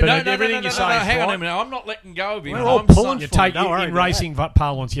 No. Hang on a minute. I'm not letting go of him. We're all pulling You're for him. taking in racing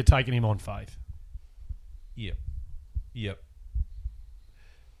parlance. You're taking him on faith. Yep.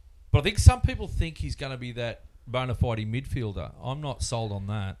 But I think some people think he's going to be that bona fide midfielder. I'm not sold on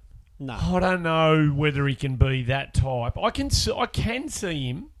that. No, I don't know whether he can be that type. I can see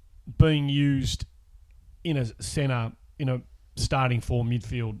him being used in a centre, in a starting for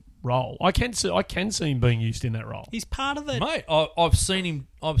midfield role. I can see him being used in that role. he's part of that. Mate, I've seen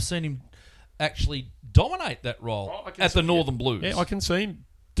him actually dominate that role at the Northern Blues. Yeah, I can see him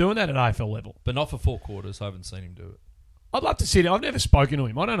doing that at AFL level. But not for 4 quarters. I haven't seen him do it. I'd love to see it. I've never spoken to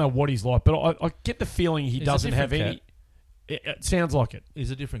him. I don't know what he's like, but I get the feeling he He's a doesn't have different any. It sounds like it.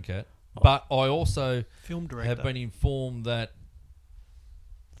 He's a different cat. But I also Film director. have been informed that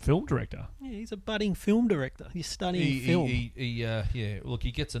Film director. Yeah, he's a budding film director. He's studying film. Look,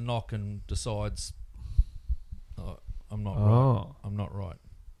 he gets a knock and decides, I'm not Oh. right. I'm not right.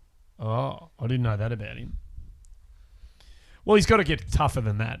 Oh, I didn't know that about him. Well, he's got to get tougher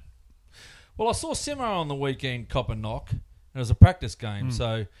than that. Well, I saw Simo on the weekend cop a knock. It was a practice game,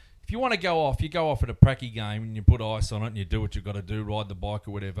 so if you want to go off, you go off at a pracky game and you put ice on it and you do what you've got to do, ride the bike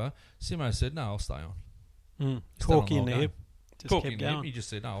or whatever. Simo said, no, I'll stay on. Corky in the game. hip. Just Corky kept in the hip. going. He just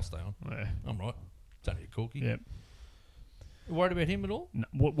said, no, I'll stay on. Yeah. I'm right. It's only a corky. Yep. You worried about him at all? No,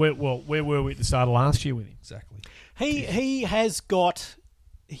 where were we at the start of last year with him? Exactly. He has got.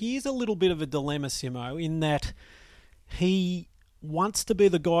 He is a little bit of a dilemma, Simo, in that he wants to be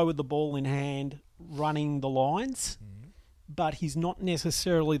the guy with the ball in hand, running the lines, but he's not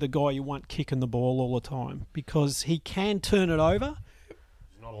necessarily the guy you want kicking the ball all the time because he can turn it over.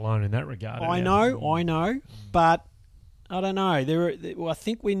 He's not alone in that regard. I know, but I don't know. I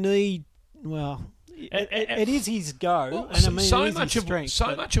think we need. Well, it is his go, Well, and I mean, so it is much his of strength. so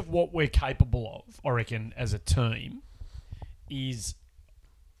but- much of what we're capable of, I reckon, as a team, is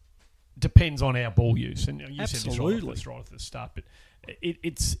depends on our ball use. And you said this right off the start, but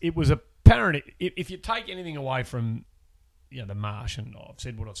it was apparent if you take anything away from the Marsh, and I've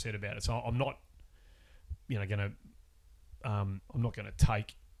said what I've said about it, so I'm not I'm not going to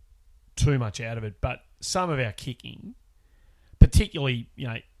take too much out of it, but some of our kicking, particularly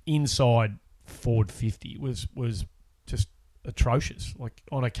inside forward 50, was just atrocious. Like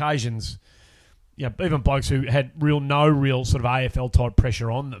on occasions, even blokes who had no real sort of AFL type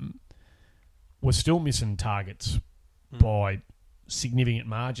pressure on them were still missing targets by significant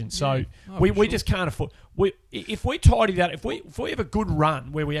margins. So we just can't afford. If we tidy that, if we have a good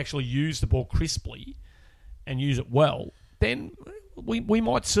run where we actually use the ball crisply and use it well, then we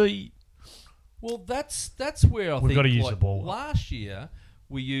might see. Well, that's where We've got to use the ball. Last year,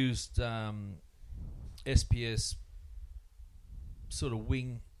 we used SPS sort of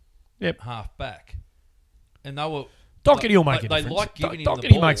wing half back. And they were... Doherty will make a they difference. like giving him Doherty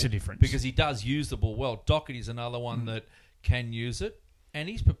the ball makes a difference. because he does use the ball well. Doherty's another one that can use it, and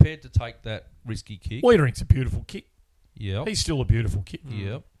he's prepared to take that risky kick. Wiederink's a beautiful kick. Yep. He's still a beautiful kick.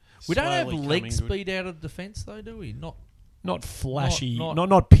 Yep. We don't have Slowly leg coming speed out of defence, though, do we? Not flashy, Not-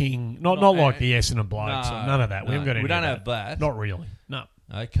 not ping, not not- like the Essendon blokes. No, None of that. We no, haven't got any we don't of have that. Not really. No.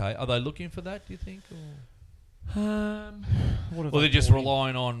 Okay. Are they looking for that, do you think? Or? What have Or they're they just bought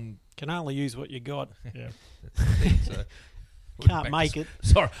relying on... Can only use what you got. in? Yeah. so, Can't make it.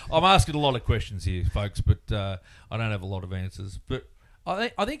 Sorry, I'm asking a lot of questions here, folks, but I don't have a lot of answers. But I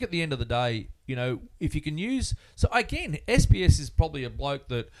think at the end of the day, if you can use... So, again, SPS is probably a bloke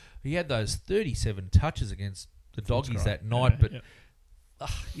that... He had those 37 touches against the Doggies that night, but,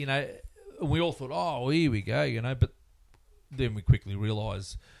 we all thought, oh, here we go, but then we quickly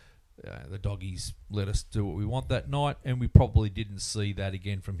realised the Doggies let us do what we want that night, and we probably didn't see that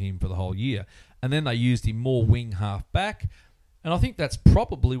again from him for the whole year. And then they used him more wing half back, and I think that's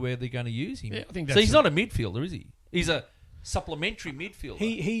probably where they're going to use him. Yeah, I think so that's he's not a midfielder, is he? He's a supplementary midfielder.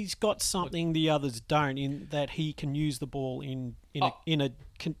 He's got something the others don't in that he can use the ball in a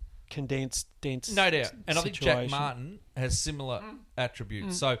condensed, dense no doubt. And I think Jack situation. Martin has similar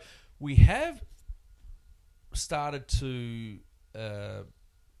attributes. So we have started to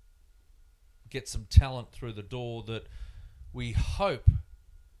get some talent through the door that we hope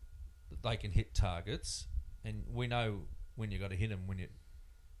that they can hit targets, and we know when you got to hit them when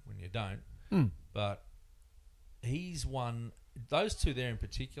you don't. But he's one those two there in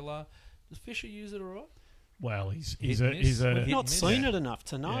particular, does Fisher use it all right? Well, he's Hit a and miss. he's a Hit Not and miss. seen it enough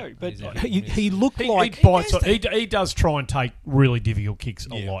to know, Yeah. but He's a he, hit and he miss. looked like. he does try and take really difficult kicks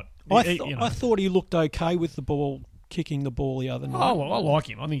a lot. I thought he looked okay with the ball, kicking the ball the other night. Oh, well, I like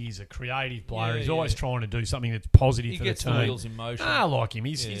him. I think he's a creative player. Yeah, he's yeah. always trying to do something that's positive He for gets the the team. wheels in motion. I like him.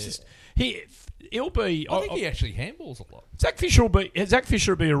 He'll be. I think he actually handballs a lot. Zach Fisher will be a Needs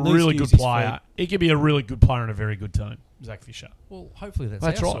really to good use his player. feet. He could be a really good player in a very good team. Zach Fisher. Well, hopefully that's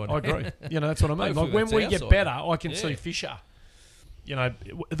That's our right. side. I agree. That's what I mean. Hopefully Like when that's we our get side. better, I can Yeah. see Fisher.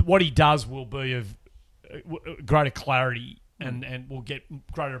 What he does will be of greater clarity and we'll get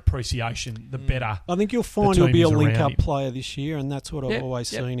greater appreciation the better. I think you'll find the he'll be team a is around link-up him. player this year, and that's what I've Yep,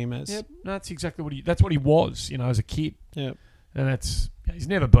 always yep, seen him as. Yep. No, that's exactly what he was, as a kid. Yep. And he's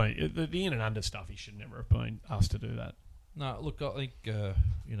never been the in and under stuff. He should never have been asked to do that. No, look, I think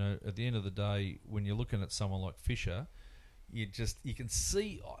at the end of the day, when you're looking at someone like Fisher, you can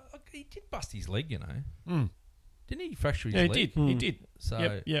see he did bust his leg, didn't he? Fracture his Yeah, leg. he did.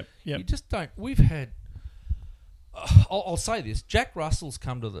 So Yep. you just don't. We've had. I'll say this: Jack Russell's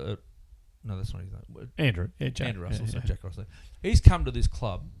come to the. No, that's not his name. Andrew. Yeah, Jack. Andrew Russell, Yeah, not yeah. Jack Russell. He's come to this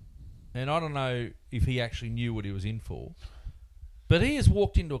club, and I don't know if he actually knew what he was in for, but he has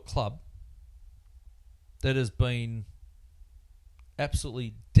walked into a club that has been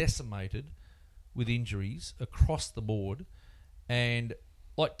absolutely decimated with injuries across the board, and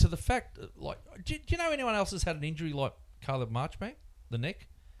to the fact, do you know anyone else has had an injury like Caleb Marchbank, the neck?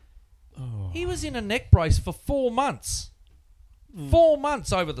 Oh. He was in a neck brace for 4 months. 4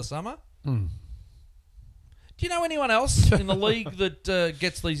 months over the summer. Mm. Do you know anyone else in the league that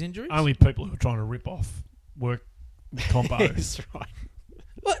gets these injuries? Only people who are trying to rip off work combo. That's right.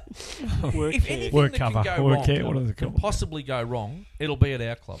 What? Work If care. anything Work that cover. can go Work wrong care. What is it can called? possibly go wrong, it'll be at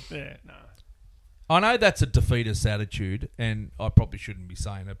our club. Yeah, no. I know that's a defeatist attitude, and I probably shouldn't be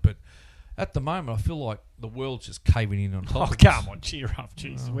saying it, but at the moment, I feel like the world's just caving in on top Oh, of us. come on, cheer up,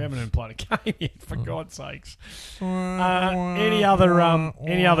 jeez. We haven't even played a game yet, for God's sakes. Any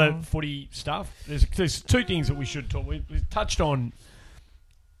other footy stuff? There's two things that we should talk. We've touched on.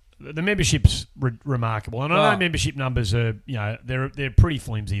 The membership's remarkable, and I know membership numbers are, they're pretty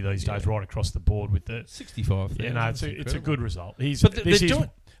flimsy these days, right across the board. With the 65. yeah, no, it's a good result.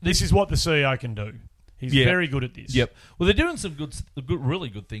 This is what the CEO can do. He's very good at this. Yep. Well, they're doing some really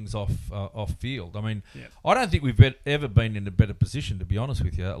good things off field. I mean, Yep. I don't think we've ever been in a better position, to be honest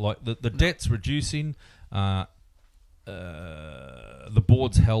with you. Like the debt's reducing. The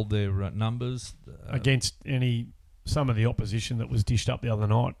board's held their numbers Against some of the opposition that was dished up the other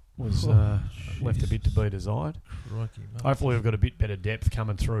night was left a bit to be desired. Crikey, mate. Hopefully, we've got a bit better depth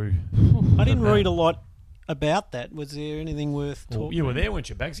coming through. I didn't read a lot about that. Was there anything worth talking? You were there, weren't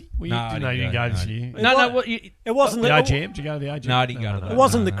you, Bagsy? No, I you didn't didn't go go, this no. year. It wasn't The the AGM? Did you go to the AGM? No, I didn't go to that. It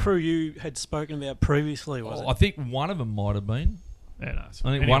wasn't No, the no. crew you had spoken about previously, was I think one of them might have been. Yeah, no,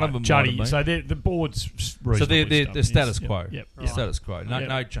 I think one of them might Juddy, have been. so the board's So reasonably they're stuffed, status yes. quo. Yep. Status quo. No,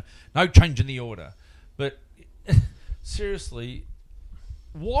 Yep. no change in the order. But seriously,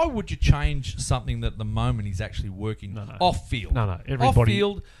 why would you change something that at the moment is actually working No. off field? No, everybody. Off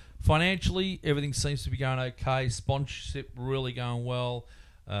field, financially, everything seems to be going okay. Sponsorship really going well.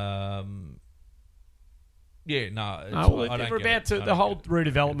 Yeah, no. I don't we're get about it. to I the don't whole get it.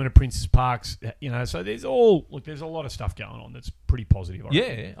 redevelopment of Princess Parks. So there's a lot of stuff going on that's pretty positive. I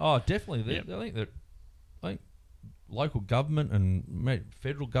reckon. Yeah, oh, definitely. Yep. I think local government and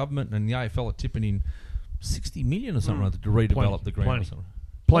federal government and the AFL are tipping in 60 million or something like that to redevelop the ground. Or something.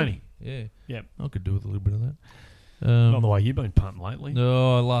 Plenty. Yeah. Yep. I could do with a little bit of that. Not the way you've been punting lately.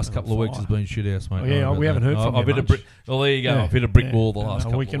 No, last couple of weeks has been shit house, mate. Oh, yeah, we haven't heard from I've you hit a much. brick. Well, there you go. I've hit a brick wall the last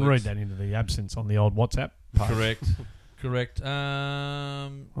couple We of can weeks. read that into the absence on the old WhatsApp. Post. Correct.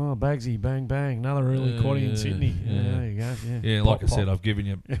 Oh, Bagsy, bang, bang. Another early quaddie in Sydney. Yeah, there you go. Yeah, Yeah, like Pop, I said, pop. I've given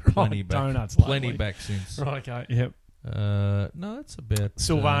you Right, plenty back. donuts Plenty lately. back since. Right, okay. Yep. No, that's about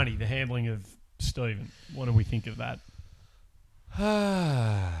Silvani, the handling of Stephen. What do we think of that?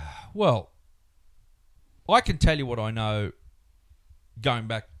 Well, I can tell you what I know going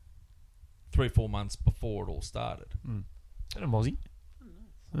back 3-4 months before it all started. Is that a Mozzie?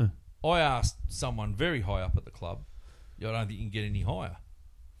 I asked someone very high up at the club, I don't think you can get any higher.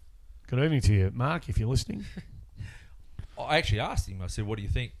 Good evening to you, Mark, if you're listening. I actually asked him, I said, what do you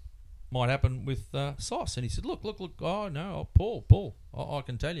think might happen with Sauce? And he said, look, oh no, Paul, I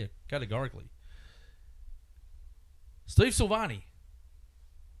can tell you categorically. Steve Silvani,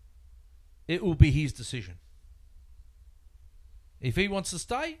 it will be his decision. If he wants to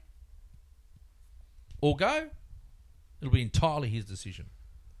stay or go, it'll be entirely his decision.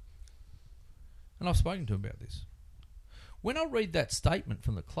 And I've spoken to him about this. When I read that statement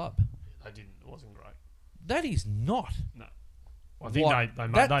from the club, It wasn't great. that is not. No. I think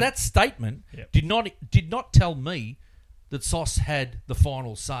that statement Yep. did not tell me that Sauce had the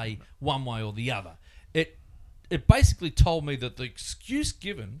final say one way or the other. It basically told me that the excuse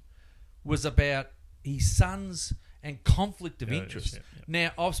given was about his sons and conflict of interest. Yeah.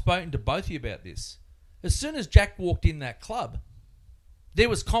 Now, I've spoken to both of you about this. As soon as Jack walked in that club, there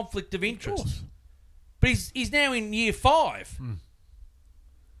was conflict of interest. course. But he's now in year 5.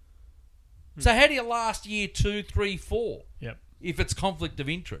 So how do you last year 2, 3, 4 Yep. if it's conflict of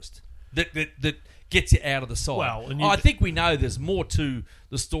interest that gets you out of the side? Well, and I think we know there's more to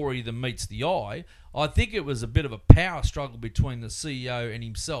the story than meets the eye. I think it was a bit of a power struggle between the CEO and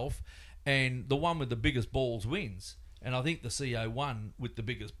himself, and the one with the biggest balls wins. And I think the CEO won with the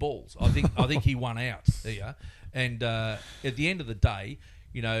biggest balls. I think he won out here. And at the end of the day,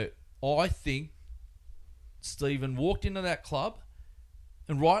 I think Stephen walked into that club,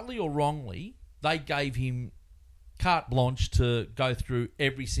 and rightly or wrongly, they gave him carte blanche to go through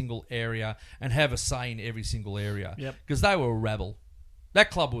every single area and have a say in every single area. Yep. Because they were a rabble. That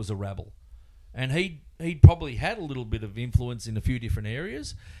club was a rabble. And he'd probably had a little bit of influence in a few different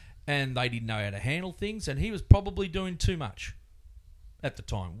areas, and they didn't know how to handle things, and he was probably doing too much at the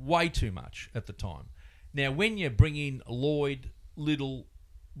time. Way too much at the time. Now, when you bring in Lloyd, Little,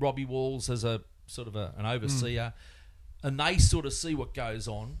 Robbie Walls as a sort of an overseer, and they sort of see what goes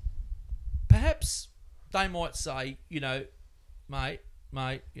on, perhaps they might say, mate,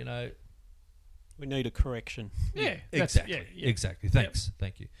 We need a correction. Yeah. exactly. Exactly. Thanks.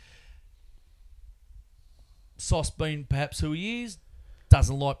 Thank you. Sauce being perhaps who he is,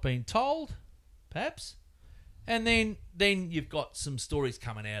 doesn't like being told, perhaps. And then you've got some stories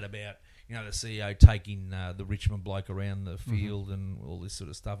coming out about, the CEO taking the Richmond bloke around the field and all this sort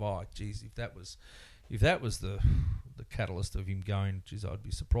of stuff. Oh, geez, if that was the catalyst of him going, geez, I'd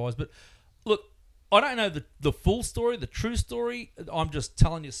be surprised. But look, I don't know the full story, the true story. I'm just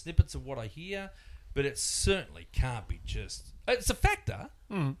telling you snippets of what I hear, but it certainly can't be just. It's a factor.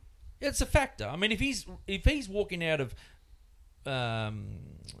 It's a factor. I mean, if he's walking out of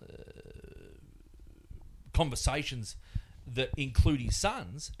conversations that include his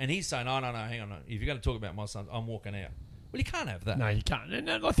sons, and he's saying, "Oh no, hang on, if you're going to talk about my sons, I'm walking out." Well, you can't have that. No, you can't. And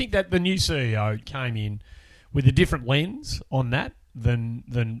I think that the new CEO came in with a different lens on that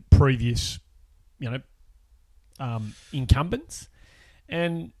than previous, incumbents.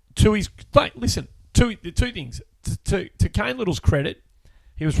 And to his listen, two things. To Kane Little's credit,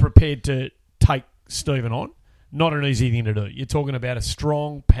 he was prepared to take Stephen on. Not an easy thing to do. You're talking about a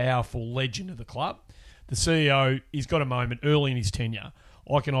strong, powerful legend of the club. The CEO, he's got a moment early in his tenure.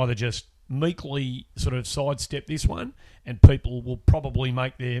 I can either just meekly sort of sidestep this one and people will probably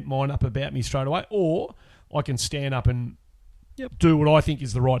make their mind up about me straight away, or I can stand up and do what I think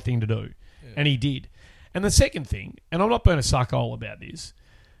is the right thing to do. Yeah. And he did. And the second thing, and I'm not being a suckhole about this,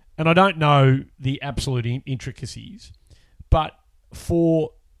 and I don't know the absolute intricacies, but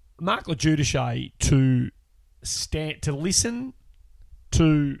for Mark Lejudice to listen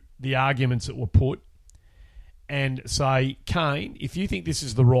to the arguments that were put and say, Kane, if you think this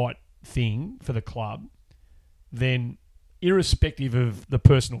is the right thing for the club, then irrespective of the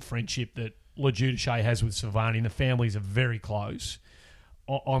personal friendship that Lejudice has with Silvani, and the families are very close,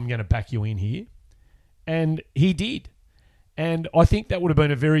 I'm going to back you in here. And he did. And I think that would have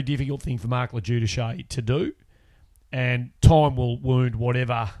been a very difficult thing for Mark Lejudice to do. And time will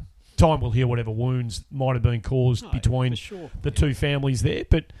heal whatever wounds might have been caused between the two families there.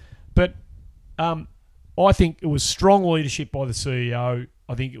 But I think it was strong leadership by the CEO.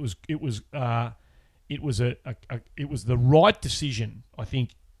 I think it was the right decision, I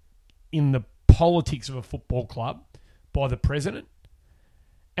think, in the politics of a football club by the president.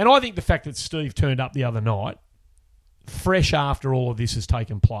 And I think the fact that Steve turned up the other night, fresh after all of this has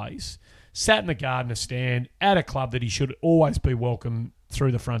taken place, sat in the Gardner stand at a club that he should always be welcome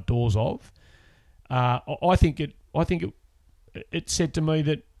through the front doors of. I think it said to me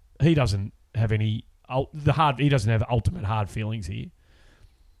that he doesn't have any he doesn't have ultimate hard feelings here.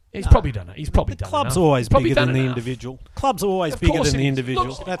 He's probably done it. He's probably done it. The club's always bigger than the individual. The club's always bigger than the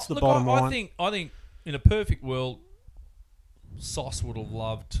individual. That's the bottom line. I think in a perfect world, Sauce would have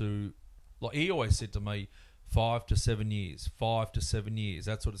loved to. Like he always said to me, 5 to 7 years. 5 to 7 years.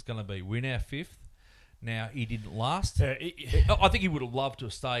 That's what it's going to be. We're now 5th. Now he didn't last. I think he would have loved to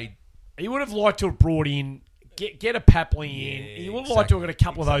have stayed. He would have liked to have brought in. Get a Papley in. He would have liked to have got a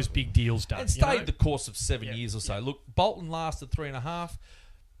couple of those big deals done. And stayed the course of 7 years or so. Look, Bolton lasted 3.5.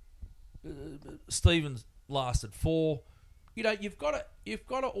 Stevens lasted 4. You've got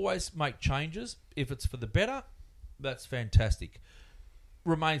to always make changes if it's for the better. That's fantastic.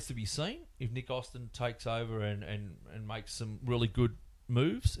 Remains to be seen if Nick Austin takes over and makes some really good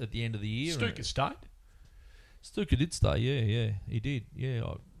moves at the end of the year. Stuka stayed. Stuka did stay, yeah, he did, yeah.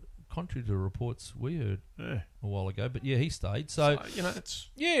 Contrary to reports we heard a while ago, but yeah, he stayed. So it's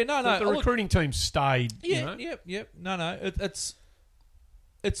the recruiting team stayed. Yeah, yep. No,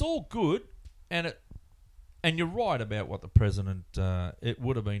 it's all good, and you're right about what the president. It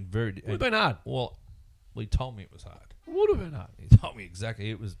would have been very. Would have been hard. Well, he told me it was hard. Would have been hard. He told me exactly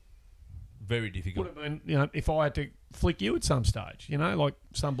it was very difficult. Would have been, if I had to flick you at some stage, like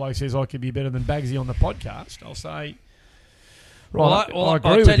some bloke says I could be better than Bagsy on the podcast, I'll say. Right, I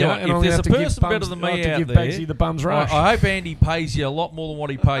agree with you. And if there's a person better than me out there, Bagsy the bums rush. I hope Andy pays you a lot more than what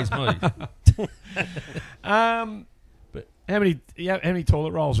he pays me. But how many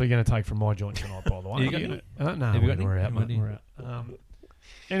toilet rolls are you going to take from my joint tonight? By the way, we're out.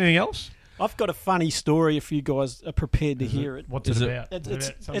 Anything else? I've got a funny story if you guys are prepared to hear it. What's it about?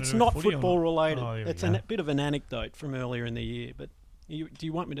 It's not football related. It's a bit of an anecdote from earlier in the year. But do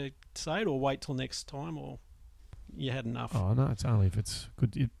you want me to say it or wait till next time, or you had enough? Oh no, it's only if it's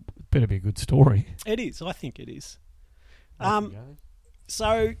good. It better be a good story. It is. I think it is.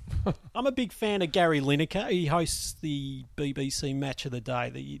 So I'm a big fan of Gary Lineker. He hosts the BBC Match of the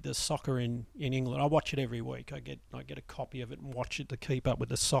Day, the soccer in England. I watch it every week. I get a copy of it and watch it to keep up with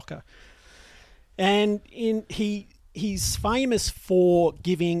the soccer. And he's famous for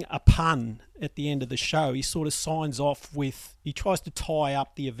giving a pun at the end of the show. He sort of signs off with, he tries to tie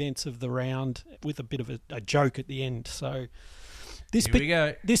up the events of the round with a bit of a joke at the end. So this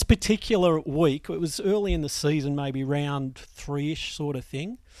particular week, it was early in the season, maybe round 3-ish sort of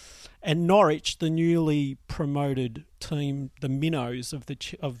thing, and Norwich, the newly promoted team, the minnows of the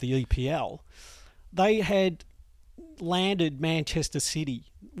EPL, they had landed Manchester City,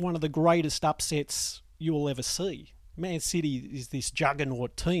 one of the greatest upsets you will ever see. Man City is this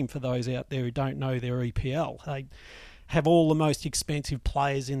juggernaut team, for those out there who don't know their EPL. They have all the most expensive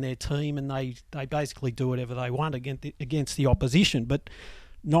players in their team, and they basically do whatever they want against the opposition. But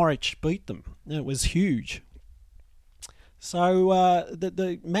Norwich beat them, and it was huge. So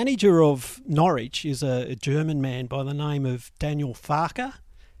the manager of Norwich is a German man by the name of Daniel Farke,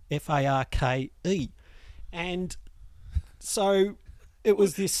 Farke. And so it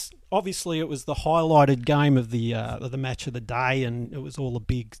was this. Obviously, it was the highlighted game of the match of the day, and it was all a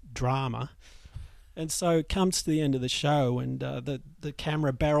big drama. And so it comes to the end of the show, and the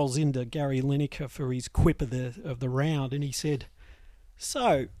camera barrels into Gary Lineker for his quip of the round, and he said,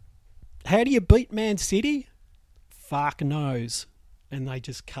 "So, how do you beat Man City?" Fark knows. And they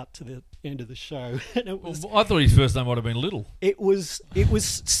just cut to the end of the show. And it was, I thought his first name might have been Little. It was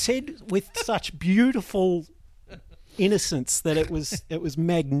said with such beautiful innocence that it was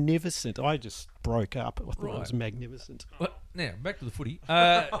magnificent. I just broke up. I thought it was magnificent. Well, now, back to the footy.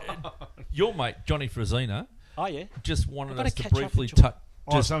 Your mate, Johnny Frazina, just wanted us to briefly touch...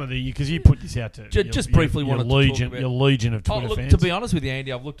 some of because you put this out to... Just briefly wanted to talk about... Your legion of Twitter fans. To be honest with you,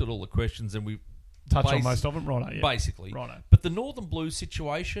 Andy, I've looked at all the questions and we've... Touch on most of them, righto. Yeah. Basically. Righto. But the Northern Blues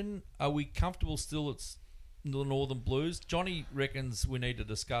situation, are we comfortable still it's the Northern Blues? Johnny reckons we need to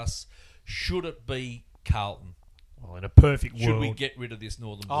discuss, should it be Carlton? Well, in a perfect world... Should we get rid of this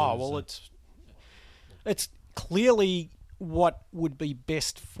Northern Blues? Oh, well, it's clearly what would be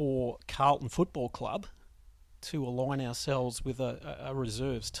best for Carlton Football Club to align ourselves with a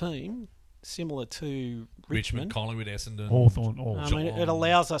reserves team, similar to Richmond, Collingwood, Essendon, Hawthorn. It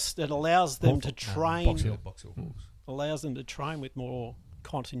allows them to train. Box Hill. Allows them to train with more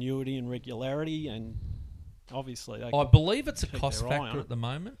continuity and regularity, and obviously, I believe it's a cost factor at the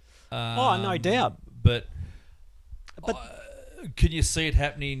moment. No doubt. But can you see it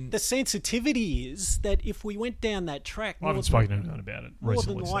happening? The sensitivity is that if we went down that track, I haven't spoken to anyone about it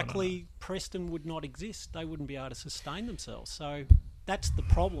recently. More than likely, Preston would not exist. They wouldn't be able to sustain themselves. So that's the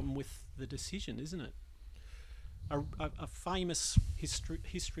problem with the decision, isn't it? A famous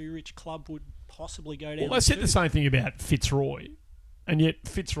history-rich club would possibly go down. Well, they said the same thing about Fitzroy, and yet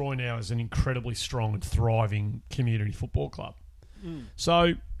Fitzroy now is an incredibly strong and thriving community football club.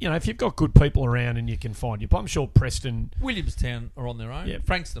 So, if you've got good people around and you can find I'm sure Preston... Williamstown are on their own. Yep.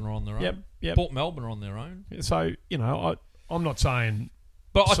 Frankston are on their own. Yep. Port Melbourne are on their own. So, I'm not saying...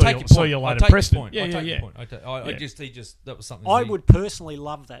 But I take your point. See you later, Preston. I take your point. That was something... I would personally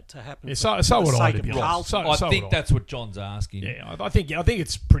love that to happen. Yeah, so would I, to be honest. I think that's what John's asking. Yeah, I think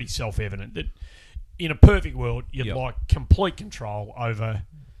it's pretty self-evident that in a perfect world, you'd like complete control over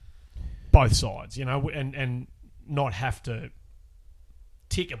both sides, and not have to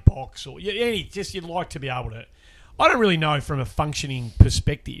tick a box or you'd like to be able to. I don't really know from a functioning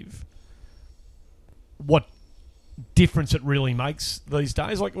perspective what difference it really makes these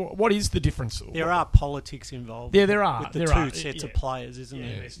days? Like, what is the difference? There are politics involved. Yeah, there are. With the there two are. sets of players, isn't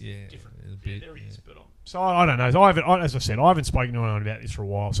there? There's different. a bit, There is. But so I don't know. As I said, I haven't spoken to anyone about this for a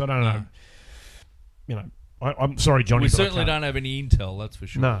while, so I don't know. You know, I'm sorry, Johnny. We but I certainly can't. don't have any intel, that's for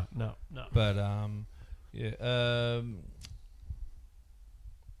sure. No. But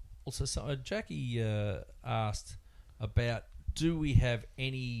also, Jackie asked about, do we have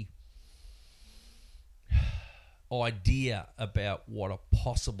any idea about what a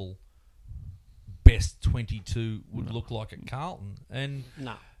possible best 22 would look like at Carlton? And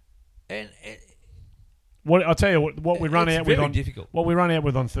No. and What I'll tell you what we run It's out with very on difficult. What we run out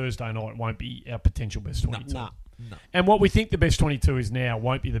with on Thursday night won't be our potential best 22. No. And what we think the best 22 is now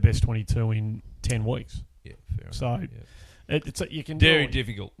won't be the best 22 in 10 weeks. yeah, fair So enough. Yeah. it's you can Very do it.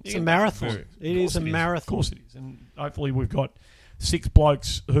 difficult. It's a marathon. Very- It is a Of marathon. course it is. And hopefully we've got 6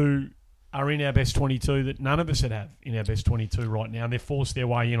 blokes who are in our best 22 that none of us would have in our best 22 right now. And they're forced their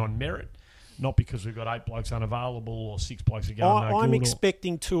way in on merit, not because we've got 8 blokes unavailable or 6 blokes are going no I'm good.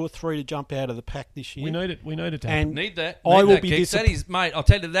 expecting 2 or 3 to jump out of the pack this year. We need it. We need it to And happen. Need that. I Need will that, be Geeks. That is, mate, I'll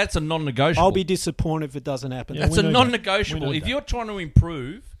tell you, that's a non-negotiable. I'll be disappointed if it doesn't happen. Yeah, That's we a need that. non-negotiable. We need If that. you're trying to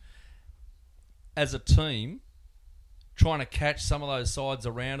improve as a team, trying to catch some of those sides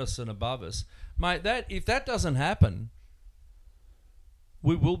around us and above us, mate, if that doesn't happen,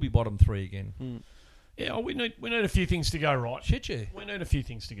 we will be bottom 3 again. Yeah, we need a few things to go right. Shit, yeah. We need a few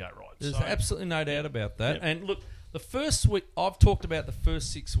things to go right. There's So- absolutely no doubt about that. Yep. And look, the first week, I've talked about the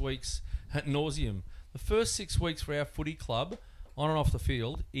first 6 weeks ad nauseum. The first 6 weeks for our footy club, on and off the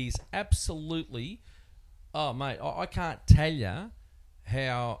field, is absolutely... Oh, mate, I can't tell you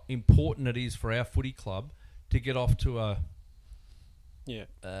how important it is for our footy club to get off to a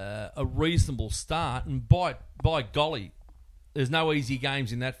reasonable start. And by golly, there's no easy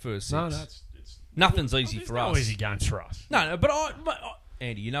games in that first 6. No, it's Nothing's easy there's for no us. easy games for us. No, but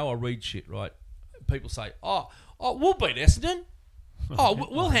Andy, you know I read shit, right? People say, oh, we'll beat Essendon. Oh,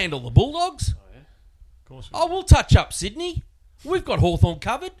 we'll handle the Bulldogs. Of course. Oh, we'll touch up Sydney. We've got Hawthorn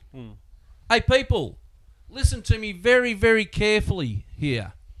covered. Hey, people, listen to me very, very carefully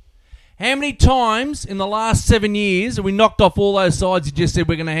here. How many times in the last 7 years have we knocked off all those sides you just said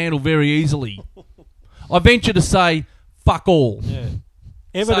we're going to handle very easily? I venture to say, fuck all. Yeah.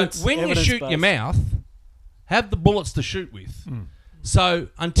 Evidence. So when you evidence shoot based. your mouth, have the bullets to shoot with. So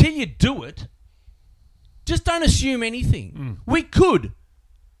until you do it, just don't assume anything. We could.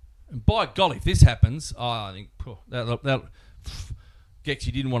 And by golly, if this happens, I think that Gex,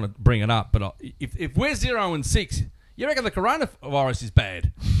 you didn't want to bring it up, but if we're 0-6, you reckon the coronavirus is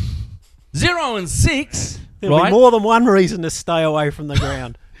bad? 0-6, There'll right? be more than one reason to stay away from the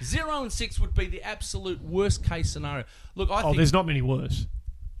ground. 0-6 would be the absolute worst case scenario. Look, I think there's not many worse.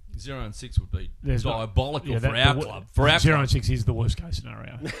 0-6 would be There's not- diabolical Yeah, for that- our the- club. For our 0 club. and 6 is the worst case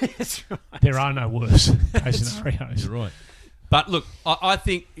scenario. That's right. There are no worse case scenarios. You're right. But look, I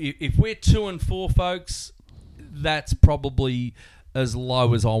think if we're 2-4, folks, that's probably as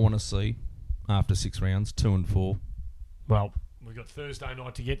low as I want to see after 6 rounds. 2-4. Well, we've got Thursday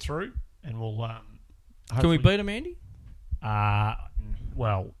night to get through, and we'll. Can we beat them, Andy?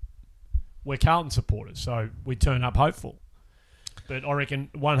 Well, we're Carlton supporters, so we turn up hopeful. But I reckon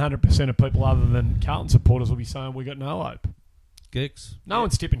 100% of people other than Carlton supporters will be saying we got no hope. Gex? No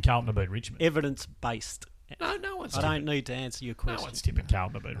one's tipping Carlton to beat Richmond. Evidence based. No one's. I tipping, don't need to answer your No question. one's tipping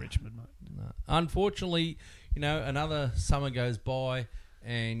Carlton to beat Richmond, mate. No. Unfortunately, another summer goes by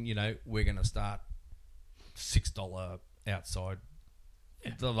and, we're going to start $6 outside.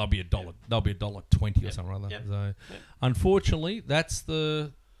 Yeah. There'll be $1. There'll be $1.20 or something like that. Yep. So, unfortunately, that's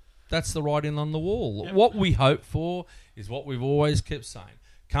the writing on the wall. Yep. What we hope for is what we've always kept saying.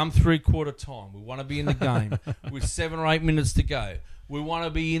 Come 3/4 time, we want to be in the game with 7 or 8 minutes to go. We want to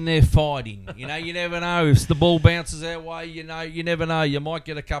be in there fighting. You never know. If the ball bounces our way, you never know. You might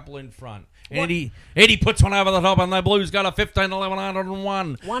get a couple in front. Eddie puts one over the top and the Blues got a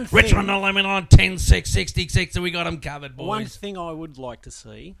 15-11-101. One thing- Richmond 11-10-6, 66, and we got them covered, boys. One thing I would like to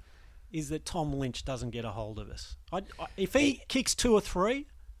see is that Tom Lynch doesn't get a hold of us. If he kicks 2 or 3,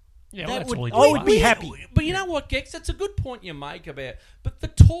 Yeah, That that's would- all he I did would last be year. happy. But you know what, Gex? That's a good point you make about... But the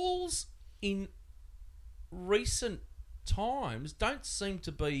talls in recent times don't seem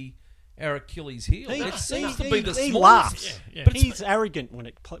to be our Achilles heel. It seems to be the he small... laughs. Yeah. But he's arrogant when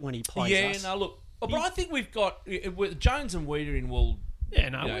he plays Yeah, us. no, look. But I think we've got... With Jones and Weeder in will... Yeah,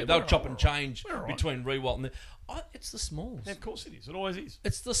 no, they'll chop and change We're all right. between Rewalt and... it's the smalls. Yeah, of course it is. It always is.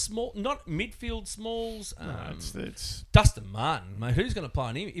 It's the small... Not midfield smalls. No, it's Dustin Martin, mate. Who's going to play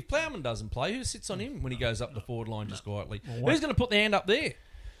on him? If Plowman doesn't play, who sits on him when he goes up the forward line just quietly? Well, Who's going to put the hand up there?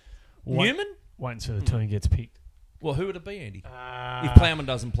 Wait- Newman? Wait until the team gets picked. Well, who would it be, Andy? If Plowman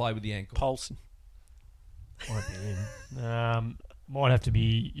doesn't play with the ankle. Paulson. Might be him. Might have to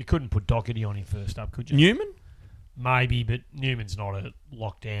be... You couldn't put Doherty on him first up, could you? Newman? Maybe, but Newman's not a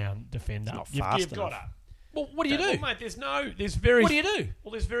lockdown defender. He's not fast You've got enough. to... Well, what do you do? Well, mate, there's very... What do you do?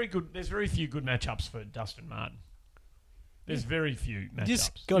 Well, there's very few good matchups for Dustin Martin. There's very few matchups. You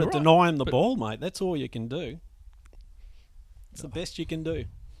just got to You're deny him the ball, mate. That's all you can do. It's the best you can do.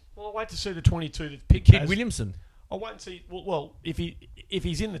 Well, I'll wait to see the 22 that picked Kid as- Williamson. I won't see... Well, if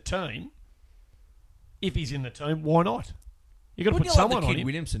he's in the team... why not? You've got to Wouldn't put you someone like the on Kid him.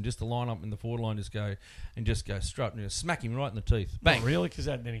 Williamson just to line up in the forward line, just go straight and just smack him right in the teeth. Bang. Not really, because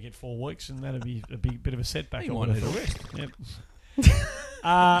then he'd get 4 weeks, and that'd be a bit of a setback. He I might would need have a thought. Yep.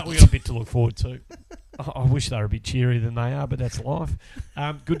 We got a bit to look forward to. I wish they were a bit cheerier than they are, but that's life.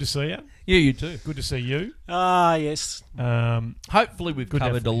 Good to see you. Yeah, you too. Good to see you. Yes. Hopefully we've Good to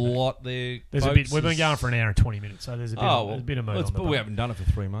covered a have you back. lot there. There's a bit. We've been going for an hour and 20 minutes, so there's a bit. There's a bit of mood on the but we bone. haven't done it for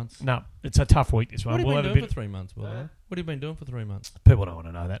 3 months. No, it's a tough week this one. What have you We'll been have a doing bit. for 3 months, by the way? What have you been doing for 3 months? People don't want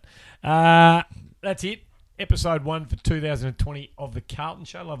to know that. That's it. Episode 1 for 2020 of the Carlton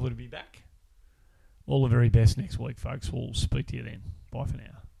Show. Lovely to be back. All the very best next week, folks. We'll speak to you then. Bye for now.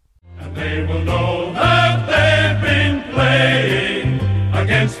 And they will know that they've been playing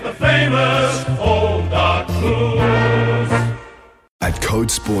against the famous old dark blues. At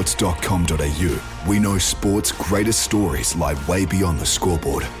codesports.com.au, we know sport's greatest stories lie way beyond the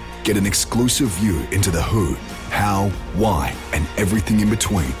scoreboard. Get an exclusive view into the who, how, why, and everything in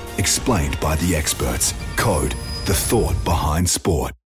between, explained by the experts. Code, the thought behind sport.